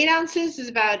 ounces is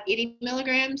about 80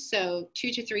 milligrams. So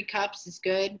 2 to 3 cups is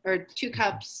good, or 2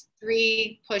 cups,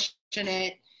 3 pushing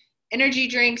it. Energy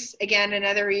drinks, again,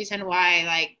 another reason why,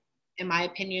 like, in my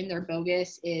opinion, they're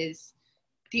bogus is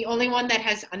the only one that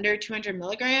has under 200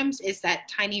 milligrams is that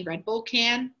tiny Red Bull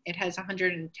can. It has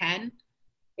 110.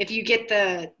 If you get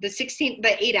the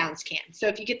 8-ounce can. So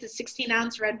if you get the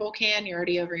 16-ounce Red Bull can, you're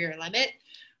already over your limit.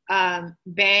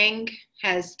 Bang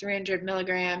has 300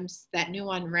 milligrams. That new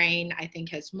one, Reign, I think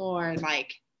has more.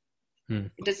 Like,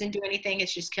 it doesn't do anything.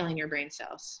 It's just killing your brain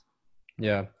cells.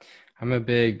 Yeah. I'm a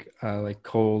big like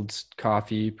cold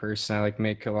coffee person. I like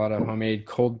make a lot of homemade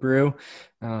cold brew.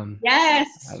 Yes.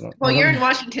 Well, you're in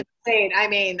Washington State. I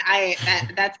mean,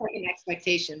 that's like an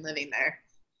expectation living there.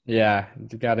 Yeah,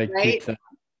 you gotta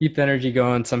keep the energy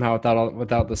going somehow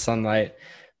without the sunlight.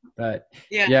 But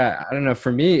yeah, I don't know.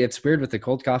 For me, it's weird with the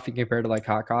cold coffee compared to like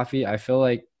hot coffee. I feel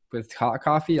like with hot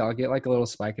coffee, I'll get like a little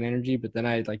spike in energy, but then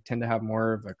I like tend to have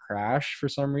more of a crash for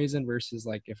some reason versus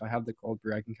like if I have the cold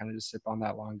brew, I can kind of just sip on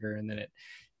that longer and then it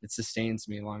sustains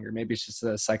me longer. Maybe it's just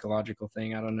a psychological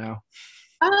thing. I don't know.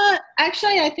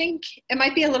 Actually, I think it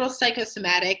might be a little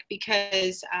psychosomatic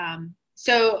because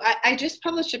so I just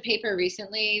published a paper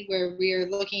recently where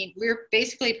we're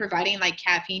basically providing like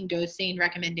caffeine dosing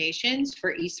recommendations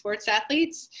for esports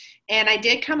athletes. And I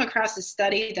did come across a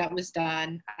study that was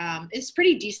done. It's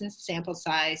pretty decent sample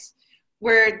size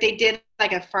where they did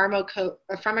like a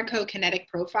pharmacokinetic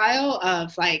profile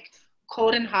of like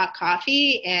cold and hot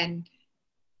coffee and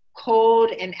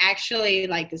cold and actually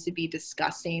like this would be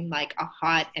disgusting like a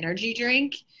hot energy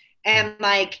drink and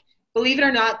like believe it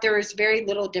or not there was very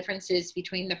little differences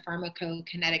between the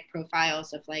pharmacokinetic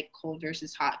profiles of like cold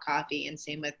versus hot coffee and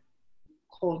same with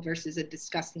cold versus a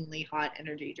disgustingly hot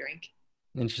energy drink.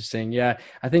 Interesting. Yeah.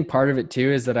 I think part of it too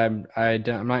is that I'm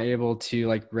not able to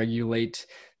like regulate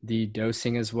the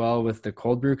dosing as well with the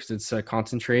cold brew because it's a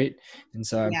concentrate. And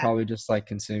so I'm Yeah. probably just like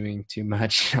consuming too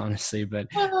much, honestly, but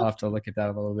I'll have to look at that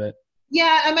a little bit.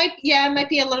 It might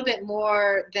be a little bit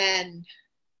more than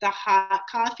the hot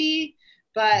coffee,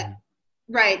 but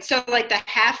right. So like the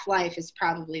half-life is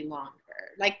probably longer.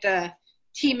 Like the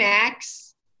T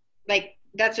max, like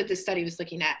that's what the study was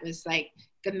looking at was like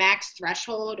the max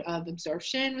threshold of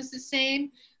absorption was the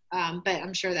same. But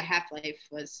I'm sure the half-life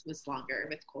was longer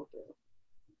with cold brew.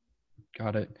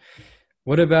 Got it.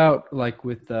 What about like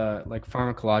with like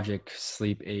pharmacologic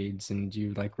sleep aids, and do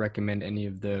you like recommend any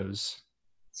of those?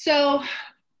 So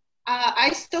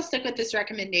I still stick with this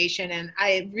recommendation, and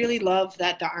I really love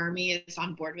that the Army is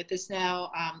on board with this now.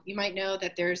 You might know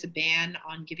that there's a ban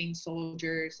on giving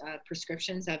soldiers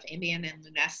prescriptions of Ambien and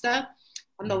Lunesta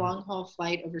on the long haul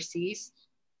flight overseas.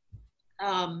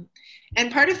 And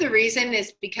part of the reason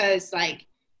is because like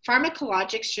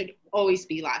pharmacologics should always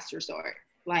be last resort.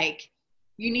 Like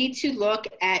you need to look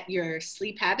at your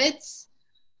sleep habits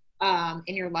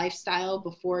in your lifestyle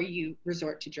before you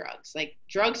resort to drugs. Like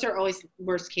drugs are always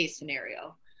worst case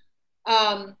scenario.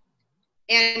 And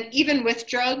even with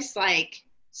drugs, like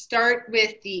start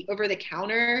with the over the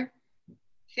counter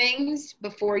things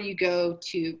before you go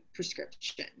to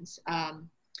prescriptions.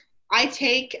 I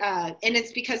take, and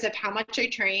it's because of how much I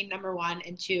train, number one,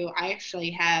 and two, I actually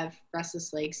have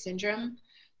restless leg syndrome.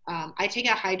 I take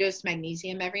a high dose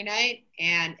magnesium every night,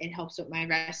 and it helps with my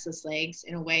restless legs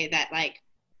in a way that like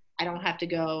I don't have to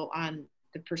go on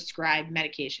the prescribed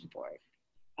medication for it,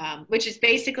 which is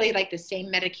basically like the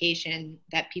same medication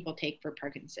that people take for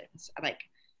Parkinson's. Like,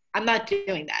 I'm not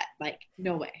doing that. Like,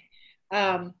 no way.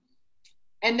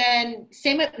 And then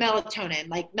same with melatonin.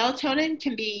 Like melatonin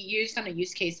can be used on a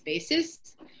use case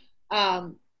basis,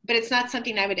 but it's not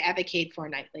something I would advocate for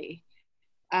nightly.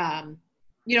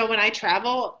 When I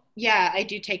travel, yeah, I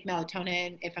do take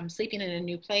melatonin. If I'm sleeping in a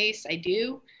new place, I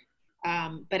do.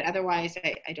 But otherwise,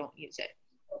 I don't use it.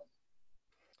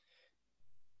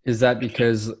 Is that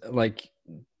because like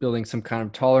building some kind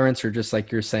of tolerance or just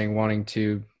like you're saying, wanting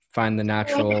to find the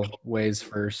natural ways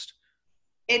first?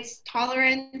 It's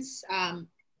tolerance,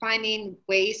 finding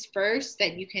ways first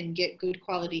that you can get good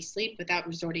quality sleep without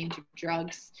resorting to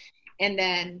drugs. And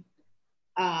then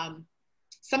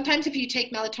sometimes if you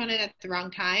take melatonin at the wrong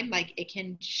time, like it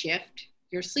can shift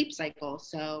your sleep cycle.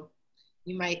 So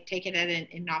you might take it at an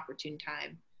inopportune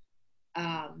time.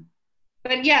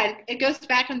 But yeah, it goes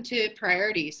back onto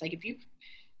priorities. Like if you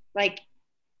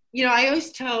I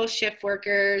always tell shift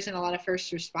workers and a lot of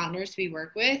first responders we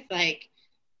work with, like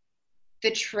the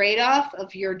trade-off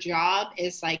of your job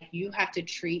is like you have to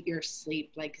treat your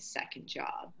sleep like a second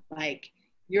job. Like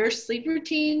your sleep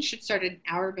routine should start an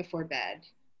hour before bed.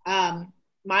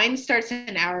 Mine starts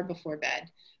an hour before bed.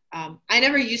 I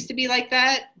never used to be like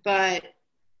that, but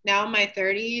now in my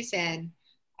 30s and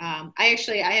I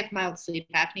have mild sleep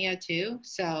apnea too.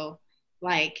 So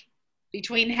like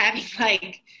between having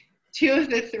like 2 of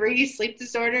the 3 sleep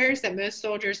disorders that most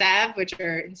soldiers have, which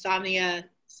are insomnia,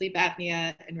 sleep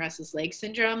apnea, and restless leg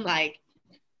syndrome, like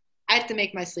I have to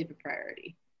make my sleep a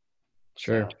priority.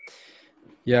 Sure.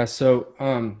 Yeah. So,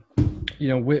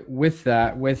 with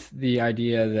that, with the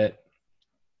idea that,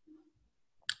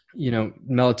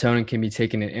 melatonin can be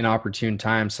taken at inopportune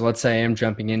times. So let's say I am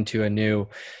jumping into a new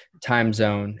time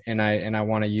zone and I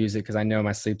want to use it because I know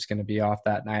my sleep's going to be off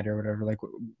that night or whatever. Like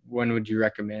when would you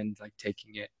recommend like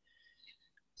taking it?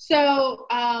 So,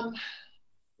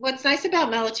 what's nice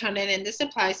about melatonin, and this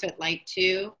applies to light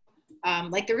too,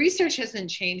 like the research hasn't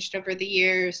changed over the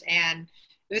years, and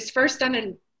it was first done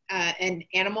in an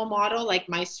animal model like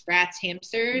mice, rats,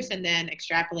 hamsters, and then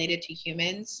extrapolated to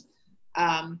humans.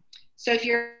 So if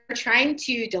you're trying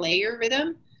to delay your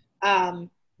rhythm,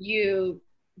 you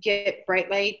get bright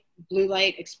light, blue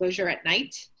light exposure at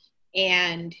night,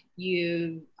 and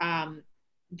you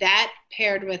that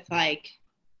paired with like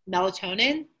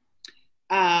melatonin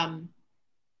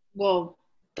will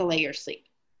delay your sleep.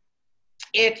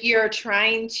 If you're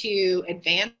trying to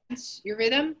advance your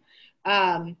rhythm,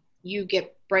 you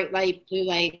get bright light, blue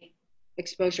light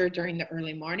exposure during the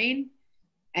early morning,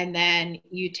 and then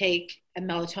you take a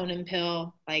melatonin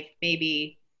pill like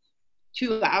maybe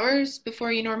 2 hours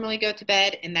before you normally go to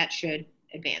bed, and that should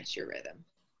advance your rhythm.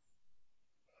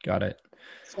 Got it.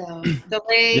 So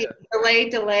delay,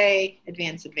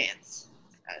 advance.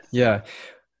 Yeah.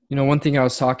 One thing I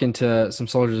was talking to some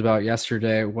soldiers about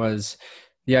yesterday was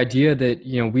the idea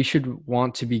that, we should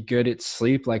want to be good at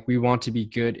sleep. Like we want to be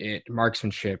good at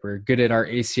marksmanship or good at our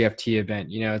ACFT event.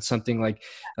 It's something like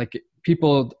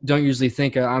people don't usually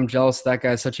think I'm jealous that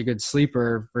guy's such a good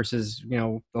sleeper versus,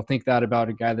 they'll think that about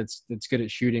a guy that's good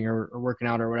at shooting or working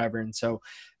out or whatever. And so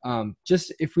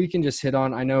just if we can just hit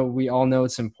on, I know we all know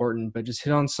it's important, but just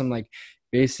hit on some like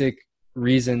basic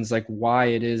reasons like why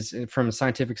it is from a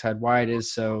scientific side, why it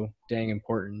is so dang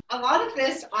important. A lot of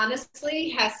this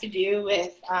honestly has to do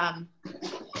with,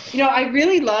 I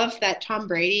really love that Tom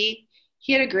Brady,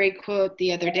 he had a great quote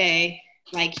the other day.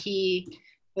 Like he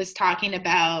was talking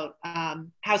about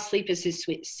how sleep is his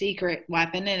secret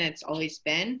weapon, and it's always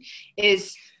been,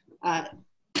 is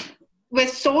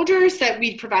with soldiers that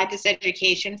we provide this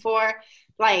education for,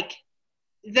 like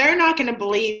they're not going to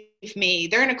believe me.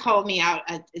 They're going to call me out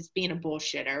as being a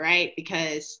bullshitter, right?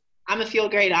 Because I'm a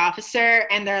field grade officer,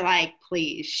 and they're like,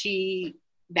 please, she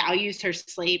values her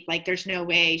sleep. Like there's no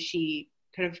way she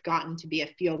could have gotten to be a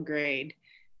field grade,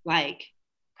 like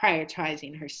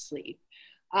prioritizing her sleep.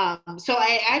 So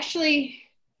I actually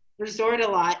resort a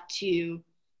lot to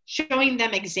showing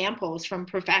them examples from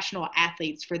professional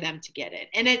athletes for them to get it.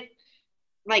 And it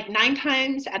like 9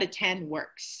 times out of 10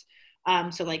 works.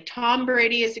 So like Tom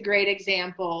Brady is a great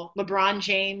example. LeBron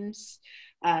James,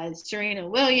 Serena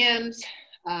Williams,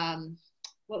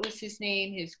 what was his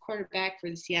name? His quarterback for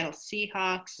the Seattle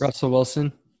Seahawks. Russell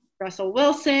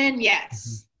Wilson.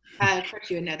 Yes. Of course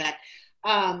you would know that.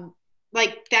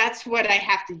 Like that's what I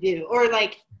have to do. Or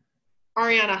like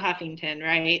Ariana Huffington,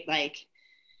 right? Like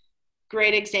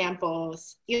great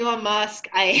examples. Elon Musk,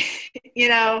 I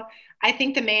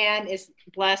think the man is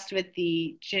blessed with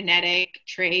the genetic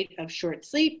trait of short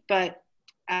sleep, but,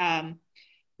 I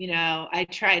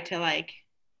try to like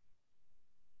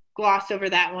gloss over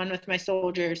that one with my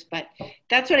soldiers, but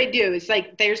that's what I do. It's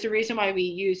like, there's a reason why we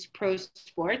use pro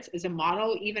sports as a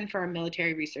model, even for our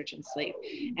military research in sleep.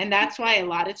 And that's why a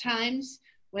lot of times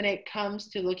when it comes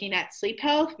to looking at sleep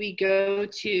health, we go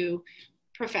to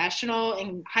professional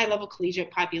and high-level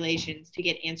collegiate populations to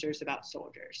get answers about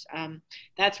soldiers.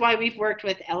 That's why we've worked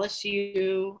with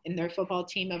LSU and their football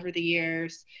team over the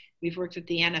years. We've worked with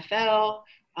the NFL.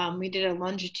 We did a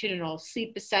longitudinal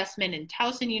sleep assessment in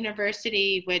Towson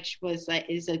University, which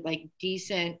is a like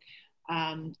decent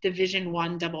Division I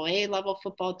AA level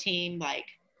football team. Like,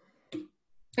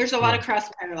 there's a lot of cross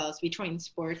parallels between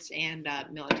sports and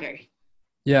military.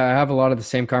 Yeah, I have a lot of the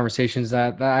same conversations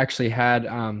that I actually had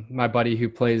my buddy who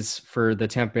plays for the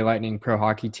Tampa Bay Lightning pro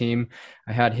hockey team.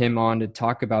 I had him on to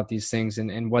talk about these things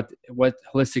and what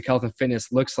holistic health and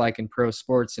fitness looks like in pro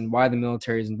sports and why the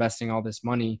military is investing all this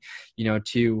money,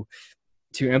 to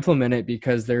implement it,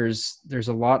 because there's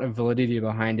a lot of validity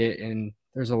behind it, and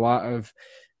there's a lot of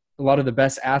the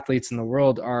best athletes in the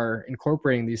world are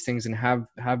incorporating these things and have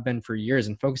been for years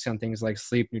and focusing on things like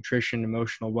sleep, nutrition,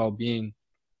 emotional well-being.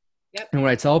 Yep. And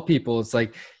what I tell people, it's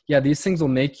like, yeah, these things will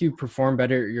make you perform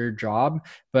better at your job,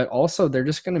 but also they're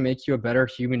just going to make you a better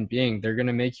human being. They're going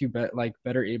to make you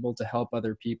better able to help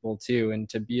other people too, and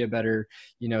to be a better,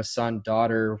 son,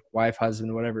 daughter, wife,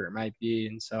 husband, whatever it might be.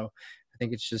 And so I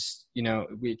think it's just,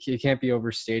 it can't be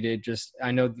overstated. Just,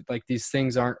 I know that, like, these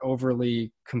things aren't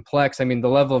overly complex. I mean, the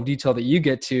level of detail that you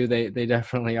get to, they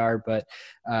definitely are, but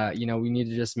we need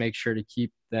to just make sure to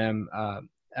keep them,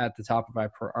 at the top of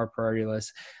our priority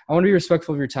list. I want to be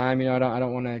respectful of your time. I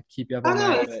don't want to keep you up all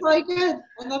night. It's really good.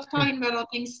 I love talking about all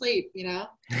things sleep, honestly,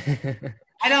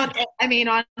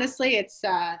 it's,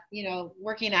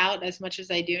 working out as much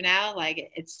as I do now, like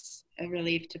it's a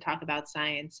relief to talk about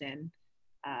science and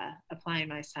applying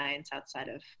my science outside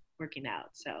of working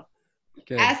out. So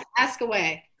good. Ask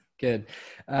away. Good.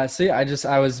 So yeah,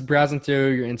 I was browsing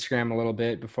through your Instagram a little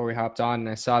bit before we hopped on, and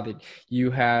I saw that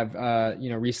you have,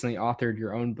 recently authored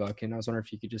your own book, and I was wondering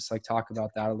if you could just talk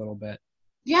about that a little bit.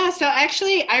 Yeah. So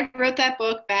actually I wrote that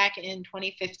book back in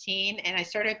 2015, and I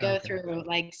sort of go through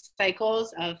like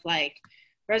cycles of like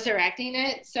resurrecting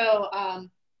it. So,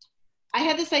 I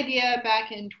had this idea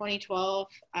back in 2012.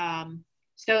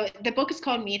 So the book is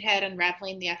called Meathead: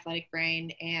 Unraveling the Athletic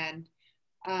Brain, and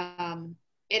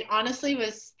it honestly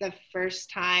was the first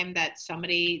time that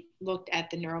somebody looked at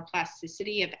the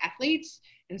neuroplasticity of athletes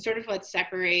and sort of what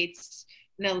separates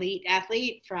an elite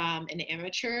athlete from an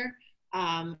amateur,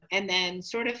 and then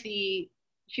sort of the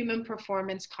human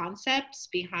performance concepts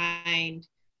behind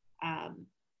um,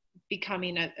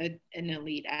 becoming an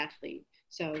elite athlete.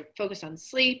 So focus on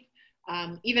sleep,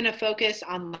 even a focus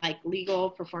on like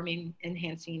legal performing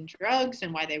enhancing drugs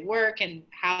and why they work and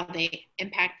how they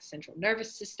impact the central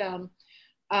nervous system.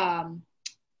 Um,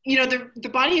 the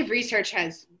body of research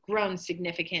has grown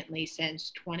significantly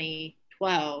since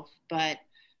 2012, but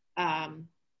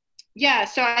yeah,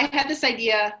 so I had this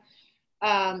idea.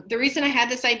 The reason I had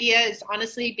this idea is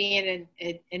honestly being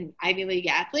an Ivy League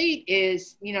athlete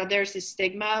is, there's this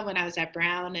stigma when I was at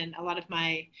Brown and a lot of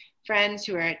my friends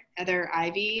who are at other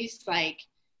Ivies, like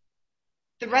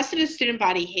the rest of the student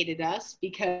body hated us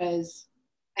because,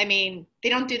 I mean, they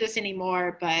don't do this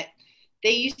anymore, but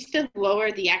they used to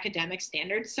lower the academic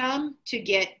standards some to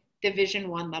get Division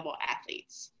I level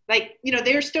athletes. Like,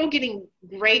 they were still getting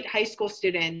great high school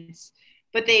students,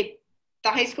 but the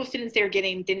high school students they were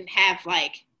getting didn't have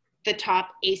like the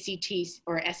top ACT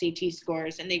or SAT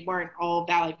scores, and they weren't all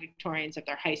valedictorians of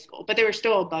their high school, but they were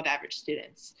still above average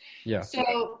students. Yeah.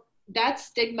 So that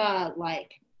stigma,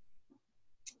 like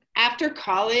after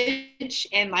college,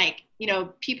 and like,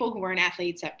 people who weren't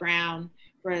athletes at Brown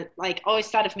were like always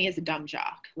thought of me as a dumb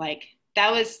jock. Like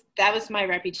that was my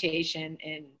reputation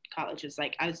in college, is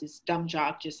like I was this dumb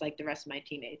jock just like the rest of my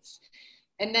teammates.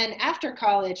 And then after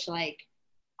college, like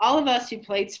all of us who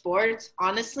played sports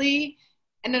honestly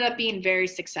ended up being very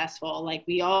successful. Like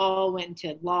we all went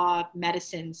into law,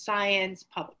 medicine, science,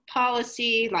 public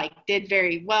policy, like did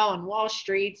very well on Wall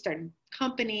Street, started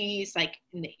companies like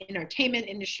in the entertainment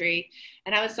industry.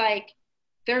 And I was like,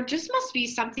 there just must be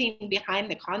something behind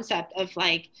the concept of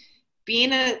like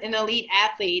being an elite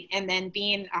athlete and then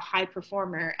being a high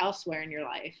performer elsewhere in your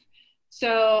life.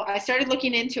 So I started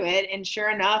looking into it, and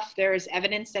sure enough, there was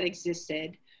evidence that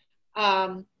existed.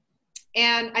 Um,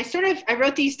 and I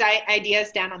wrote these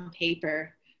ideas down on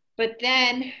paper, but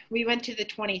then we went to the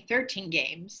 2013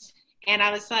 games, and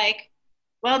I was like,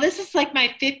 well, this is like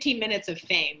my 15 minutes of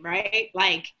fame, right?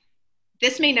 Like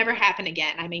this may never happen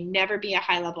again. I may never be a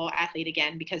high level athlete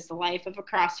again because the life of a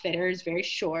CrossFitter is very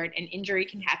short and injury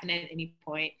can happen at any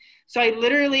point. So I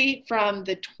literally, from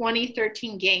the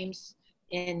 2013 games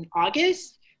in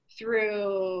August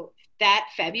through that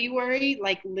February,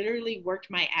 like literally worked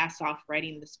my ass off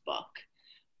writing this book.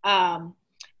 Um,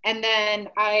 and then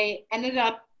I ended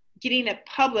up getting it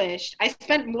published. I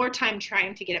spent more time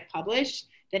trying to get it published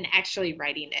than actually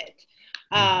writing it.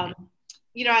 Um,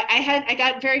 I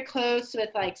got very close with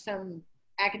like some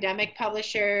academic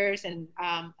publishers and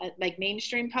like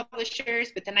mainstream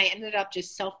publishers, but then I ended up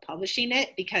just self-publishing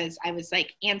it because I was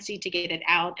like antsy to get it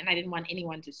out and I didn't want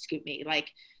anyone to scoop me. Like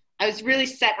I was really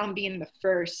set on being the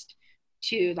first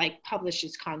to like publish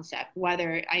this concept,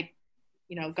 whether I,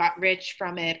 got rich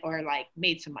from it or like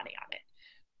made some money on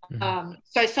it.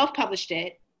 So I self-published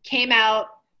it, came out,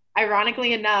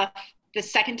 ironically enough, the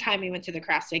second time we went to the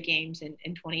CrossFit Games in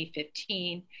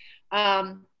 2015.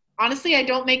 Honestly, I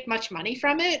don't make much money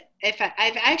from it.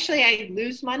 I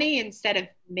lose money instead of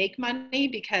make money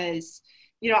because,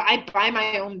 I buy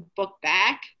my own book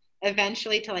back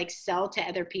eventually to like sell to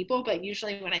other people. But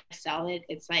usually when I sell it,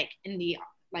 it's like in the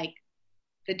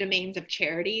domains of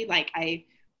charity. Like I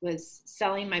was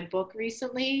selling my book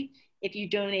recently. If you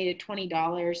donated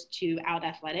 $20 to Out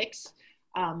Athletics,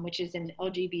 which is an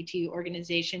LGBT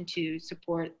organization to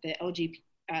support the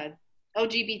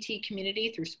LGBT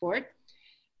community through sport.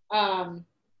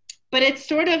 But it's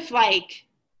sort of like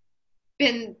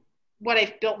been what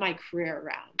I've built my career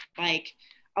around. Like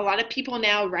a lot of people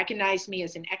now recognize me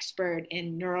as an expert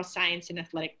in neuroscience and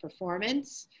athletic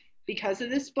performance because of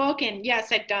this book. And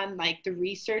yes, I've done like the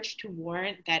research to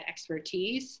warrant that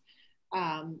expertise.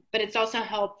 But it's also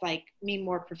helped like me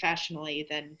more professionally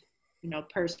than,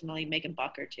 personally make a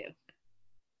buck or two.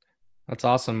 That's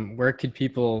awesome. Where could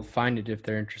people find it if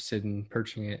they're interested in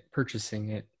purchasing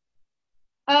it?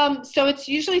 So it's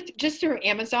usually just through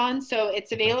Amazon. So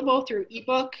it's available through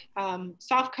ebook,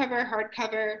 softcover,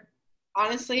 hardcover.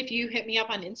 Honestly, if you hit me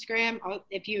up on Instagram,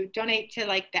 if you donate to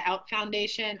like the Out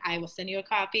Foundation, I will send you a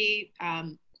copy.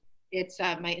 It's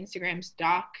my Instagram's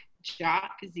Jock,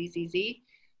 ZZZ.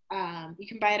 You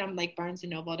can buy it on like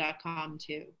barnesandnoble.com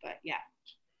too, but yeah.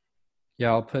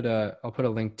 Yeah, I'll put a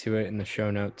link to it in the show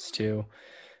notes too.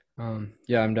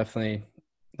 Yeah, I'm definitely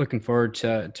looking forward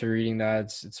to reading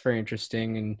that. It's very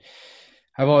interesting, and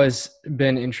I've always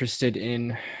been interested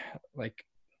in like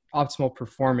optimal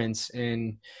performance.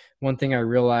 And one thing I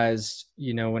realized,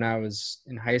 when I was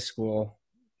in high school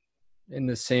in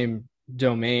the same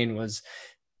domain was,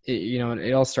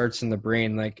 it all starts in the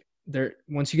brain. Like there,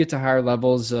 once you get to higher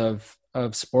levels of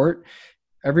sport,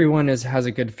 everyone has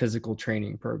a good physical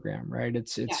training program, right?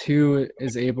 It's Yeah. who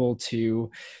is able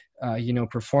to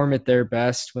perform at their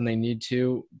best when they need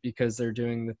to, because they're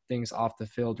doing the things off the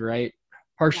field, right? Yeah.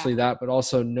 Partially that, but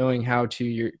also knowing how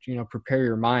to prepare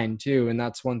your mind too. And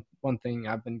that's one thing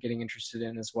I've been getting interested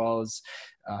in, as well as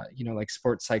like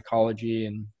sports psychology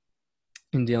and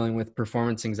dealing with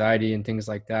performance anxiety and things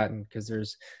like that. And because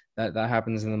there's that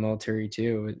happens in the military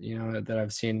too, that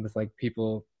I've seen with like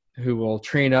people who will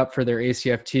train up for their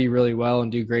ACFT really well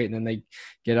and do great, and then they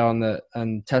get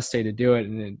on test day to do it,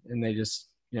 and they just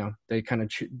they kind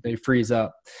of they freeze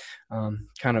up.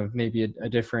 Kind of maybe a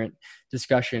different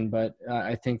discussion, but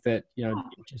I think that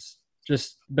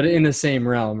just but in the same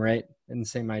realm, right? In the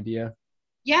same idea.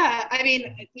 Yeah, I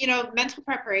mean, mental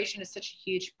preparation is such a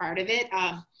huge part of it.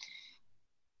 I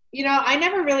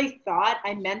never really thought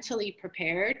I mentally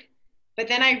prepared, but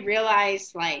then I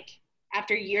realized, like,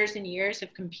 after years and years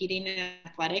of competing in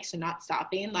athletics and not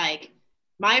stopping, like,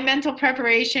 my mental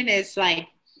preparation is like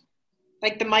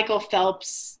the Michael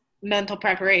Phelps mental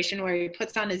preparation, where he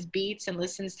puts on his beats and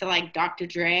listens to like Dr.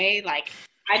 Dre. Like,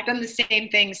 I've done the same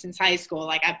thing since high school.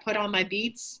 Like, I put on my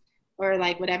beats or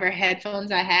like whatever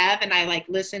headphones I have, and I like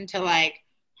listen to like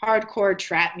hardcore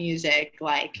trap music,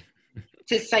 like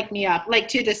to psych me up. Like,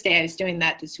 to this day, I was doing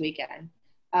that this weekend.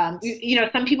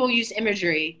 Some people use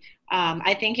imagery.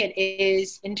 I think it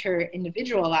is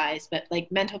individualized, but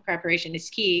like mental preparation is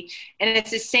key. And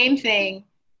it's the same thing,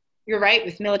 you're right,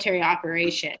 with military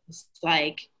operations.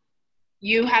 Like,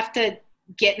 you have to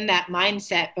get in that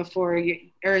mindset before you,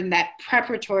 or in that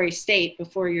preparatory state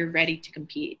before you're ready to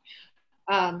compete.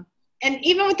 And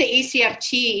even with the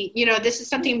ACFT, this is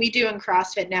something we do in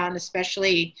CrossFit now, and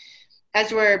especially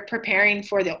as we're preparing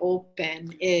for the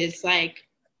Open, is like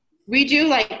we do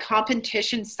like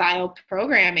competition style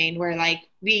programming where like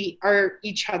we are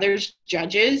each other's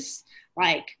judges.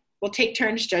 Like, we'll take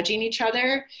turns judging each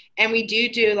other, and we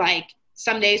do like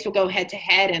some days we'll go head to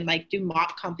head and like do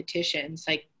mock competitions,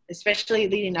 like especially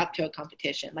leading up to a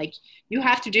competition. Like, you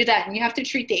have to do that, and you have to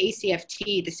treat the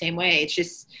ACFT the same way. It's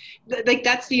just like,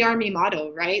 that's the Army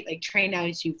motto, right? Like, train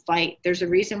as you fight. There's a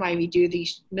reason why we do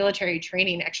these military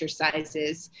training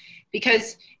exercises,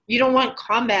 because you don't want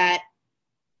combat,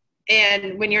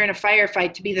 and when you're in a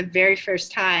firefight, to be the very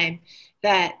first time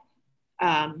that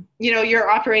you're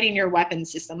operating your weapon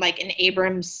system, like an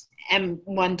Abrams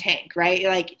M1 tank, right?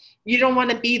 Like, you don't want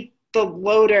to be the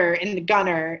loader and the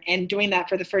gunner and doing that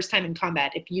for the first time in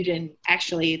combat if you didn't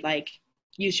actually like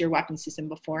use your weapon system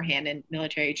beforehand in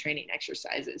military training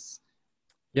exercises.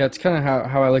 Yeah, it's kind of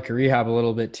how I look at rehab a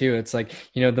little bit too. It's like,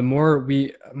 the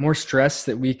more stress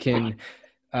that we can,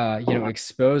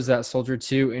 expose that soldier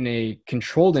to in a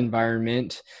controlled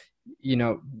environment,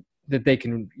 that they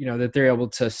can, that they're able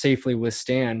to safely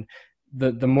withstand,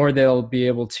 the more they'll be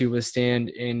able to withstand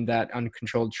in that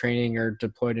uncontrolled training or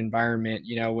deployed environment,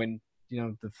 when,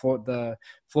 the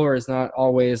floor is not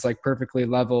always like perfectly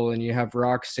level, and you have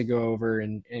rocks to go over,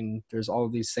 and there's all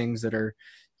of these things that are,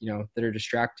 that are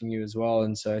distracting you as well.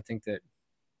 And so I think that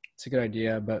it's a good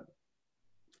idea. But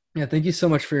yeah, thank you so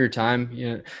much for your time,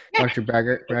 Dr.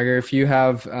 Bragger. If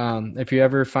you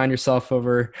ever find yourself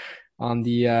over on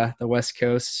the West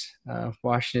Coast,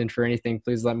 Washington, for anything,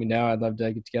 please let me know. I'd love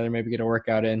to get together, maybe get a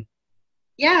workout in.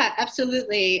 Yeah,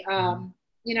 absolutely. I'm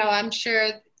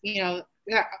sure,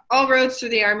 all roads through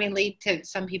the Army lead to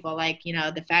some people, like,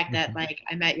 the fact that like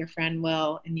I met your friend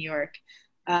Will in New York.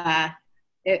 uh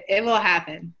it will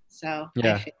happen. So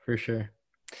Yeah, for sure.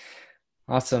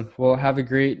 Awesome. Well, have a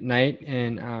great night,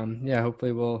 and yeah,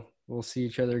 hopefully we'll see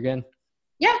each other again.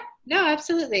 Yeah, no,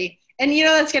 absolutely. And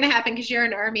that's going to happen because you're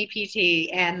an Army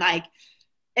PT, and like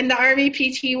in the Army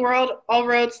PT world, all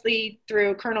roads lead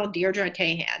through Colonel Deirdre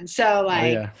Tahan. So Oh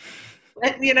like, yeah.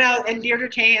 and Deirdre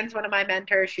Tahan's one of my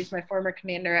mentors. She's my former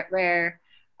commander at Rare.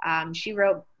 She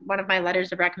wrote one of my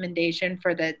letters of recommendation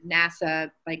for the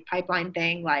NASA like pipeline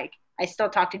thing. Like, I still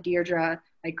talk to Deirdre,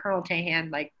 like Colonel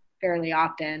Tahan, like fairly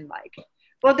often. Like,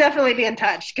 we'll definitely be in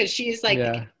touch because she's like the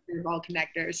Yeah. connector of all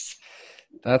connectors.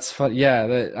 That's fun.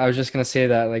 Yeah, I was just gonna say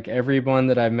that like everyone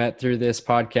that I've met through this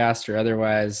podcast or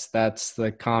otherwise, that's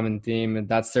the common theme, and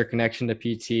that's their connection to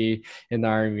PT in the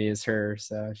Army is her.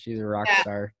 So she's a rock Yeah.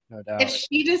 star, no If doubt.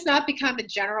 she does not become a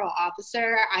general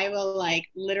officer, I will like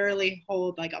literally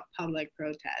hold like a public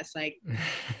protest. Like,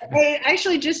 I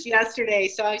actually just yesterday,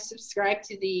 so I subscribed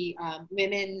to the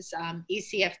women's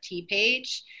ECFT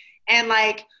page, and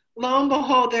like lo and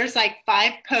behold, there's like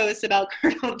 5 posts about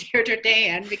Colonel Deirdre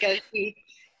Dayan because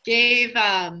gave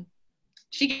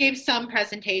she gave some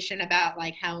presentation about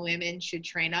like how women should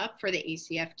train up for the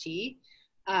ACFT.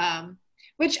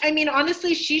 Which I mean,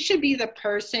 honestly, she should be the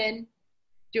person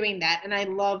doing that, and I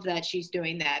love that she's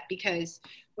doing that because,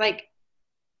 like,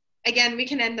 again, we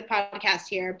can end the podcast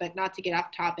here, but not to get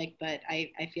off topic. But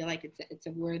I feel like it's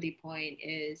a worthy point.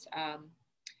 Is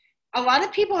a lot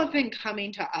of people have been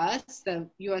coming to us, the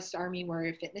U.S. Army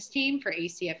Warrior Fitness Team, for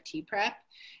ACFT prep,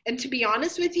 and to be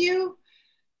honest with you,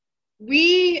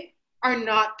 we are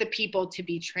not the people to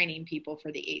be training people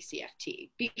for the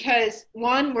ACFT because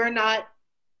one, we're not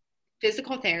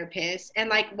physical therapists, and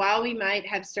like while we might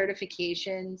have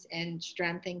certifications and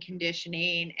strength and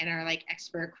conditioning and are like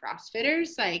expert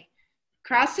CrossFitters, like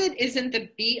CrossFit isn't the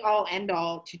be all end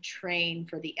all to train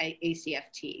for the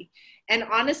ACFT. And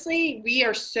honestly, we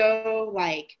are so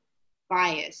like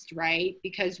biased, right?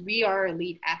 Because we are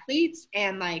elite athletes,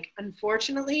 and like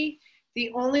unfortunately the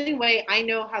only way I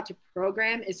know how to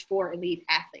program is for elite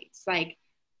athletes. Like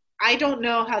I don't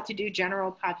know how to do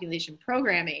general population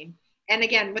programming. And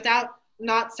again, without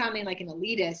not sounding like an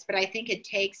elitist, but I think it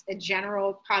takes a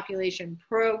general population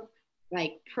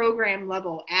program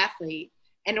level athlete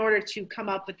in order to come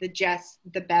up with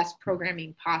the best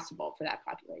programming possible for that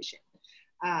population.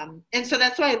 And so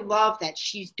that's why I love that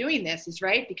she's doing this, is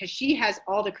right, because she has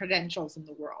all the credentials in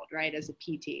the world, right, as a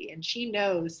PT, and she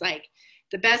knows like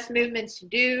the best movements to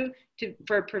do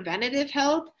for preventative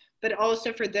health, but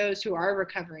also for those who are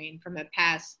recovering from a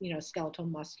past, skeletal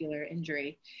muscular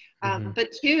injury. Mm-hmm. But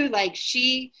two, like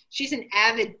she's an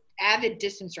avid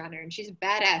distance runner, and she's a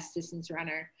badass distance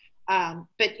runner.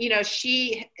 But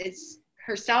she is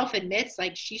herself admits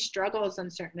like she struggles on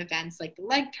certain events like the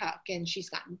leg tuck, and she's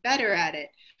gotten better at it.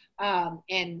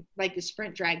 And like the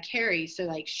sprint drag carry. So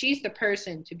like she's the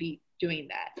person to be doing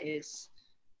that, is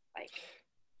like.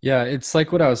 Yeah, it's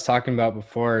like what I was talking about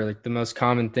before. Like the most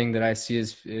common thing that I see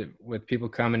with people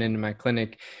coming into my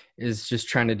clinic is just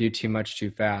trying to do too much too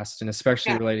fast, and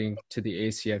especially Yeah. relating to the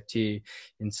ACFT.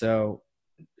 And so,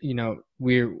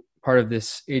 we're part of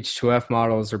this H2F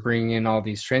models are bringing in all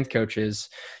these strength coaches,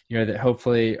 that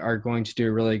hopefully are going to do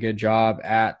a really good job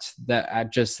at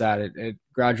just that, at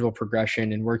gradual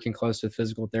progression and working close with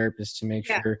physical therapists to make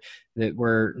Yeah. sure that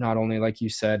we're not only, like you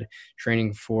said,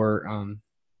 training for,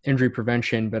 injury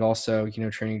prevention, but also,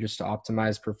 training just to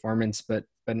optimize performance, but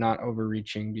not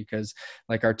overreaching, because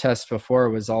like our test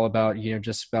before was all about,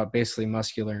 just about basically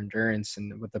muscular endurance,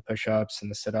 and with the push-ups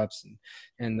and the sit-ups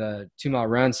and the 2-mile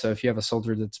run. So if you have a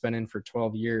soldier that's been in for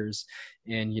 12 years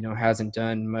and, hasn't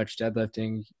done much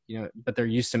deadlifting, but they're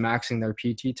used to maxing their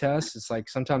PT tests, it's like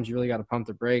sometimes you really got to pump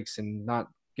the brakes and not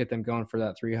get them going for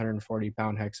that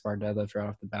 340-pound hex bar deadlift right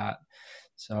off the bat.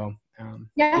 So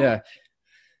Yeah. yeah.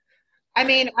 I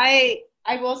mean, I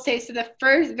will say, so the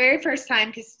very first time,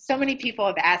 because so many people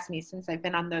have asked me since I've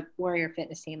been on the Warrior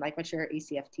Fitness team, like, what's your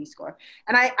ACFT score?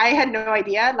 And I had no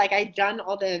idea. Like, I'd done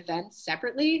all the events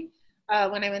separately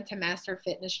when I went to Master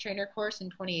Fitness Trainer course in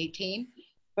 2018,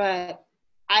 but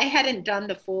I hadn't done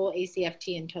the full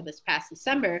ACFT until this past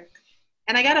December,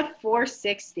 and I got a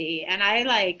 460, and I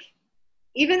like,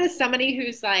 even as somebody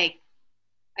who's like,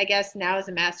 I guess now as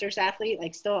a master's athlete,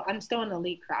 like I'm still an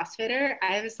elite CrossFitter.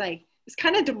 I was like, it's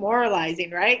kind of demoralizing,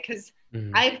 right? Because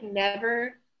Mm-hmm. I've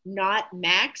never not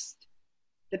maxed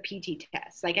the PT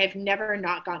test. Like I've never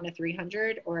not gotten a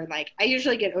 300, or like I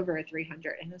usually get over a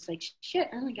 300, and it's like, shit,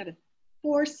 I only got a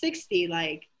 460.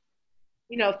 Like,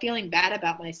 feeling bad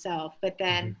about myself. But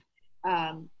then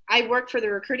I work for the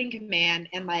recruiting command,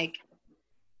 and like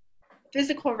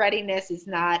physical readiness is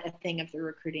not a thing of the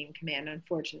recruiting command,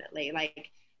 unfortunately. Like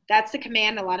that's the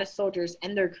command a lot of soldiers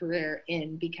end their career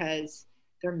in, because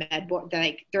they're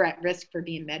they're at risk for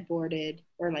being med boarded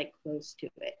or like close to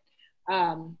it.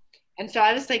 And so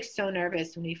I was like so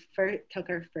nervous when we took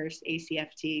our first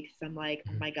ACFT, because I'm like,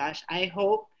 oh my gosh, I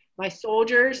hope my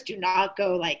soldiers do not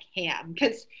go like ham,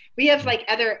 because we have like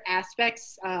other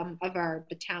aspects of our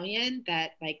battalion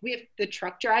that like we have the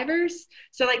truck drivers.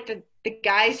 So like the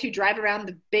guys who drive around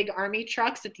the big army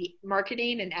trucks at the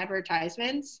marketing and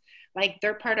advertisements, like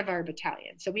they're part of our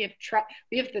battalion. So we have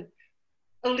the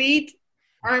elite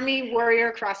Army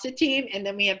Warrior CrossFit team, and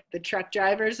then we have the truck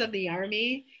drivers of the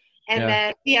Army. And Yeah.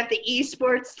 then we have the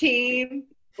esports team.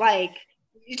 Like,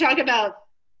 you talk about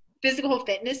physical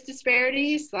fitness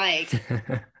disparities. Like,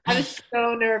 I was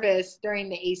so nervous during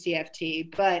the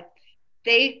ACFT, but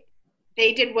they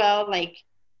they did well, like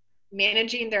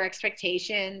managing their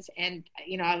expectations, and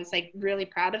I was like really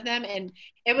proud of them. And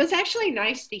it was actually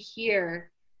nice to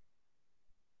hear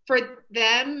for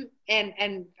them,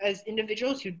 and as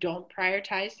individuals who don't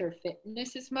prioritize their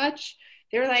fitness as much,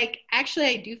 they're like, actually,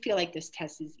 I do feel like this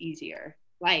test is easier.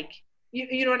 Like,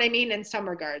 you know what I mean? In some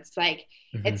regards, like,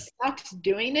 it Hmm. sucks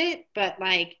doing it, but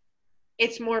like,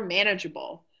 it's more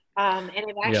manageable. And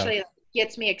it Yeah. actually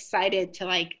gets me excited to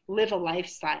like live a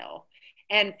lifestyle.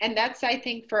 And that's, I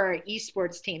think, for our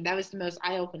esports team, that was the most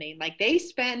eye-opening. Like, they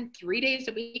spend 3 days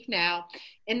a week now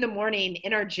in the morning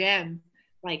in our gym,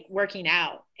 like working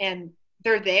out. And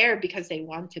they're there because they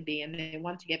want to be, and they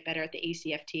want to get better at the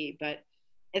ACFT. But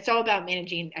it's all about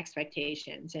managing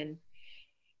expectations. And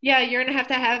yeah, you're gonna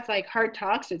have like hard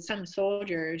talks with some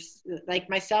soldiers like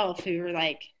myself, who are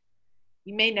like,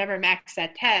 you may never max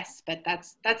that test, but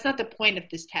that's not the point of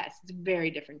this test. It's a very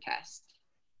different test.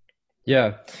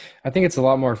 Yeah, I think it's a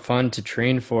lot more fun to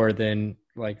train for than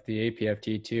like the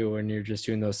APFT too, when you're just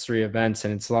doing those three events,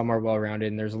 and it's a lot more well-rounded.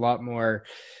 And there's a lot more,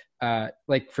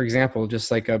 like for example,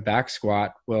 just like a back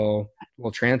squat will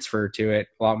transfer to it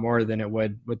a lot more than it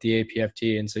would with the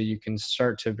APFT, and so you can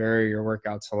start to vary your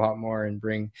workouts a lot more and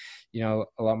bring, a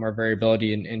lot more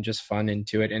variability and just fun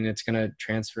into it, and it's going to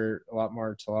transfer a lot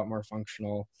more to a lot more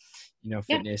functional Yeah.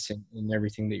 fitness and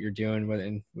everything that you're doing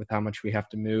with how much we have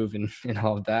to move and, and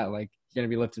all of that. Like, you're going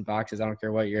to be lifting boxes. I don't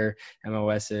care what your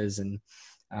MOS is. And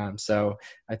so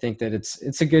I think that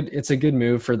it's a good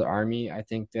move for the Army. I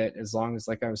think that as long as,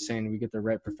 like I was saying, we get the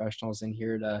right professionals in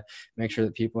here to make sure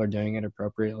that people are doing it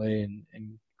appropriately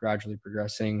and gradually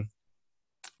progressing,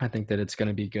 I think that it's going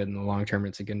to be good in the long term.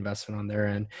 It's a good investment on their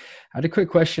end. I had a quick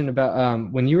question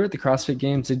about when you were at the CrossFit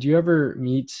Games, did you ever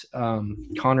meet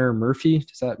Connor Murphy?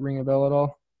 Does that ring a bell at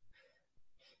all?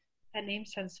 That name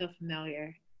sounds so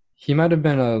familiar. He might have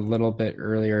been a little bit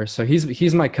earlier. So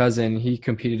he's my cousin. He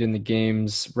competed in the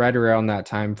games right around that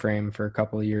time frame for a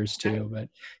couple of years too. But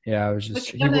yeah, I was Was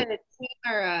just he on a team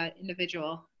or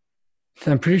individual?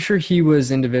 I'm pretty sure he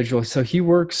was individual. So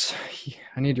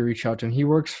I need to reach out to him. He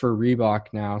works for Reebok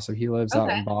now. So he lives out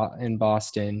Okay. in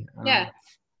Boston. Yeah.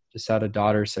 Just had a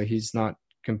daughter, so he's not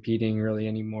competing really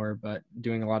anymore, but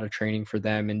doing a lot of training for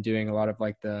them and doing a lot of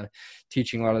like the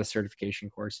teaching a lot of the certification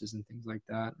courses and things like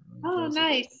that. Oh, Enjoys it.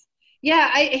 nice.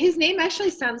 Yeah, his name actually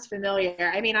sounds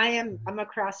familiar. I mean, I'm a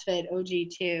CrossFit OG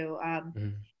too.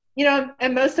 Mhm.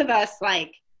 And most of us,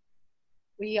 like,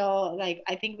 we all like,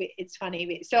 I think it's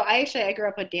funny. So I grew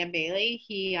up with Dan Bailey.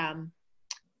 He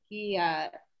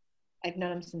I've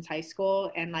known him since high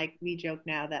school, and like, we joke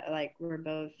now that like, we're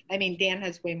both, I mean, Dan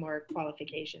has way more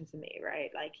qualifications than me,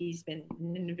 right? Like, he's been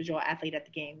an individual athlete at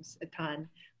the games a ton,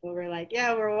 but we're like,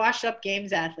 yeah, we're washed up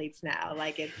games athletes now.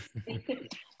 Like, it's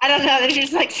I don't know, there's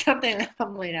just like something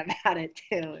humbling about it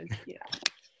too.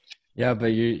 Yeah,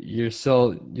 but you're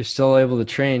still able to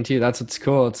train too. That's what's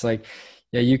cool. It's like,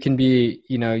 yeah, you can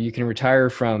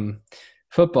retire from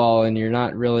football and you're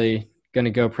not really going to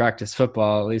go practice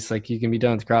football. At least like you can be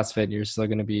done with CrossFit and you're still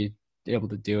going to be able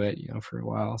to do it, for a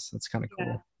while. So it's kind of Yeah.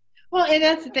 cool. Well, and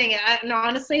that's the thing. And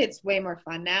honestly, it's way more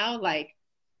fun now. Like,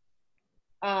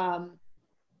 um,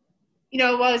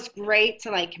 it was great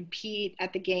to like compete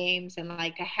at the games, and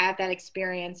like to have that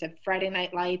experience of Friday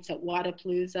Night Lights at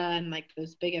Wadapalooza and like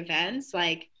those big events.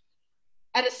 Like,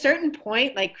 at a certain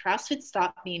point, like, CrossFit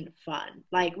stopped being fun.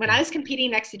 Like, when I was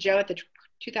competing next to Joe at the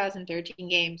 2013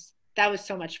 games, that was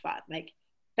so much fun. Like,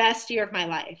 best year of my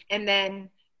life. And then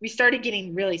we started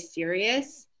getting really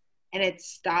serious, and it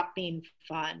stopped being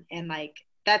fun. And like,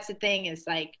 that's the thing, is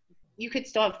like, you could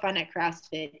still have fun at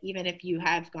CrossFit even if you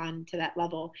have gone to that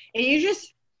level. And you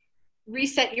just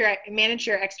manage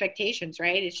your expectations,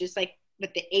 right? It's just like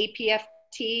with the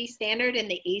APFT standard and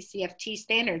the ACFT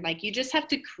standard, like, you just have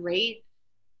to create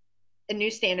a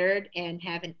new standard and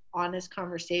have an honest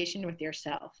conversation with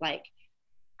yourself. Like,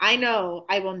 I know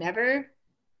I will never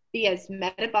be as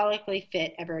metabolically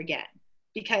fit ever again,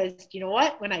 because you know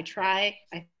what? When I try,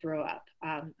 I throw up.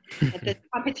 At this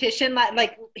competition,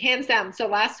 like, hands down. So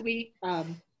last week,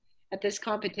 at this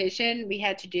competition, we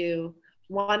had to do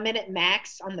 1 minute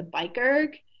max on the bike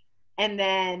erg, and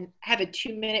then have a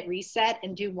 2 minute reset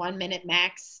and do 1 minute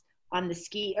max on the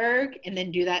ski erg, and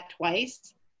then do that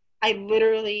twice. I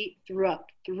literally threw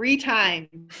up 3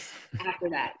 times after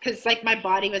that, because like, my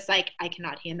body was like, I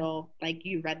cannot handle like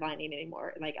you redlining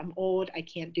anymore. Like, I'm old, I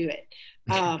can't do it.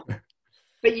 Um,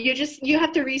 But you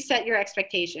have to reset your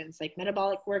expectations, like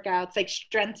metabolic workouts, like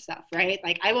strength stuff, right?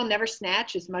 Like I will never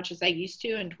snatch as much as I used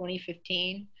to in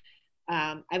 2015.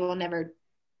 I will never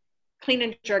clean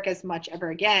and jerk as much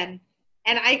ever again.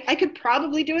 And I could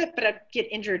probably do it, but I'd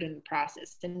get injured in the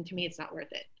process. And to me, it's not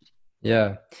worth it.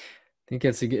 Yeah. I think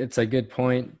it's a good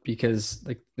point because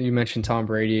like you mentioned Tom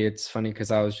Brady, it's funny because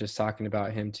I was just talking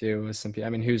about him too with some people. I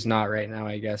mean, who's not right now,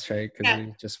 I guess, right? Because Yeah.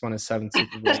 he just won his seventh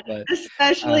Super Bowl. But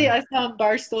Especially um, I saw on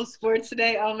Barstool Sports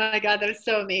today. Oh my God, that was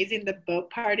so amazing. The boat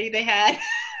party they had.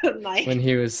 when Like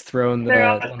he was throwing they're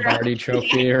all the Lombardi yeah,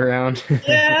 Trophy around,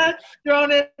 yeah,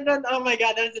 throwing it. Oh my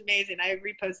God, that was amazing. I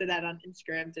reposted that on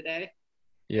Instagram today.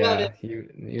 Love yeah,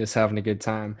 it. he was having a good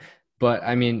time. But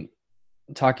I mean,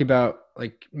 talk about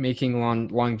like making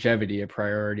longevity a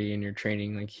priority in your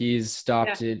training. Like he's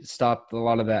Yeah. stopped a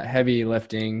lot of that heavy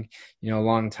lifting, a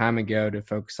long time ago to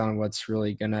focus on what's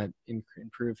really gonna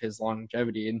improve his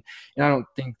longevity. And I don't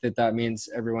think that means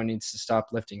everyone needs to stop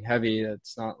lifting heavy.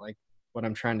 That's not like what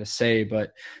I'm trying to say,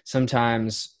 but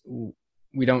sometimes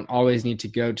we don't always need to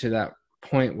go to that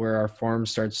point where our form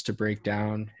starts to break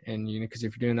down. And because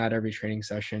if you're doing that every training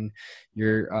session,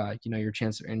 your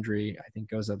chance of injury I think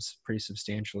goes up pretty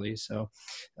substantially. So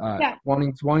Yeah.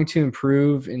 wanting to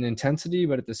improve in intensity,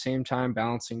 but at the same time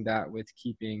balancing that with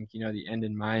keeping the end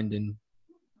in mind, and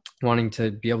wanting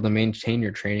to be able to maintain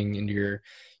your training into your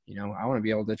I want to be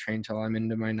able to train till I'm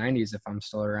into my 90s if I'm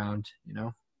still around.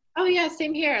 Oh yeah,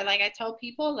 same here. Like I tell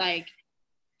people, like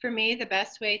for me, the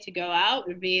best way to go out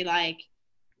would be like,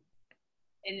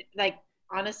 and like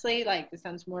honestly, like this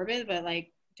sounds morbid, but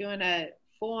like doing a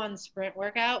full on sprint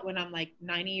workout when I'm like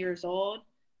 90 years old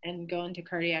and going to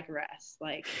cardiac arrest.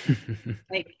 Like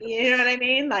you know what I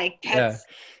mean? Like Yeah. that's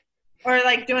or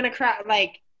like doing a cross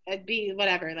like it'd be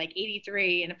whatever, like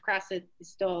 83 and if CrossFit is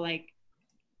still like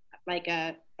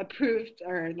a approved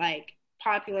or like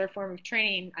popular form of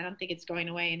training, I don't think it's going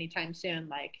away anytime soon.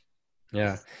 Like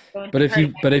Yeah. just going But to if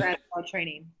you cardiac but if arrest while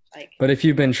training. Like But if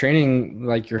you've been training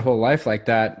like your whole life like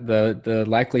that, the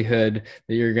likelihood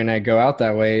that you're gonna go out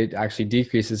that way actually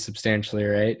decreases substantially,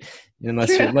 right?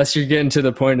 true. Unless you're getting to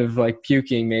the point of like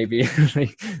puking, maybe,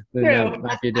 like, then that True.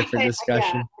 might be a different Yeah,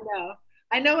 discussion. I know.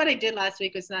 I know what I did last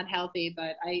week was not healthy,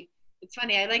 but it's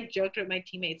funny. I like joked with my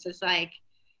teammates. It's like,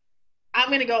 I'm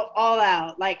going to go all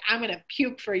out. Like, I'm going to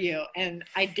puke for you. And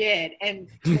I did. And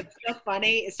what's so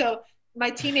funny. So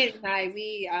my teammate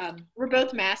and we're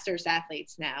both masters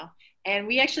athletes now. And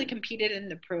we actually competed in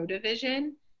the pro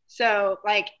division. So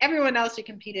like everyone else we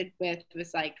competed with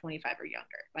was like 25 or younger.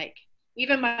 Like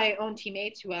even my own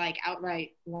teammates who like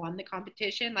outright won the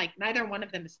competition, like neither one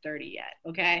of them is 30 yet.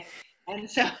 Okay. And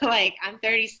so like I'm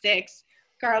 36,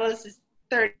 Carlos is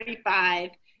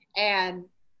 35, and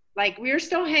like we were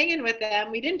still hanging with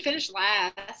them. We didn't finish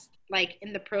last like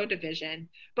in the pro division,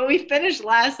 but we finished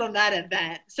last on that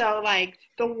event. So like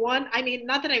the one, I mean,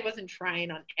 not that I wasn't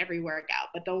trying on every workout,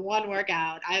 but the one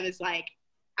workout I was like,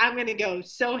 I'm gonna go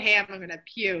so ham, I'm gonna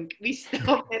puke. We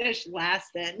still finished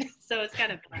last in, so it's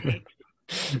kind of funny.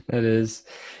 That is,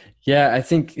 yeah. I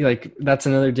think like that's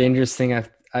another dangerous thing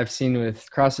I've seen with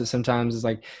CrossFit sometimes is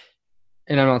like,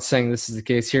 and I'm not saying this is the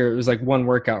case here. It was like one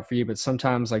workout for you, but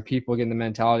sometimes like people get in the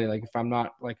mentality like if I'm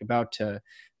not like about to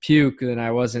puke, then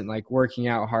I wasn't like working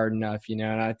out hard enough. And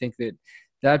I think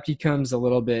that becomes a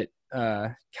little bit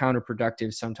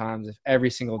counterproductive sometimes if every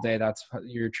single day that's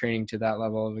you're training to that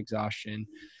level of exhaustion.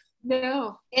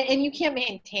 No, and you can't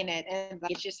maintain it, and like,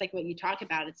 it's just like what you talk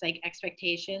about. It's like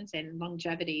expectations and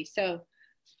longevity. So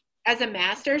as a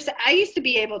master's, I used to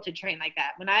be able to train like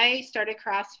that. When I started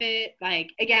CrossFit,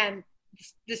 like again,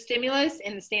 the stimulus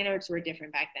and the standards were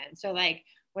different back then. So like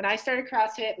when I started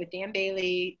CrossFit with Dan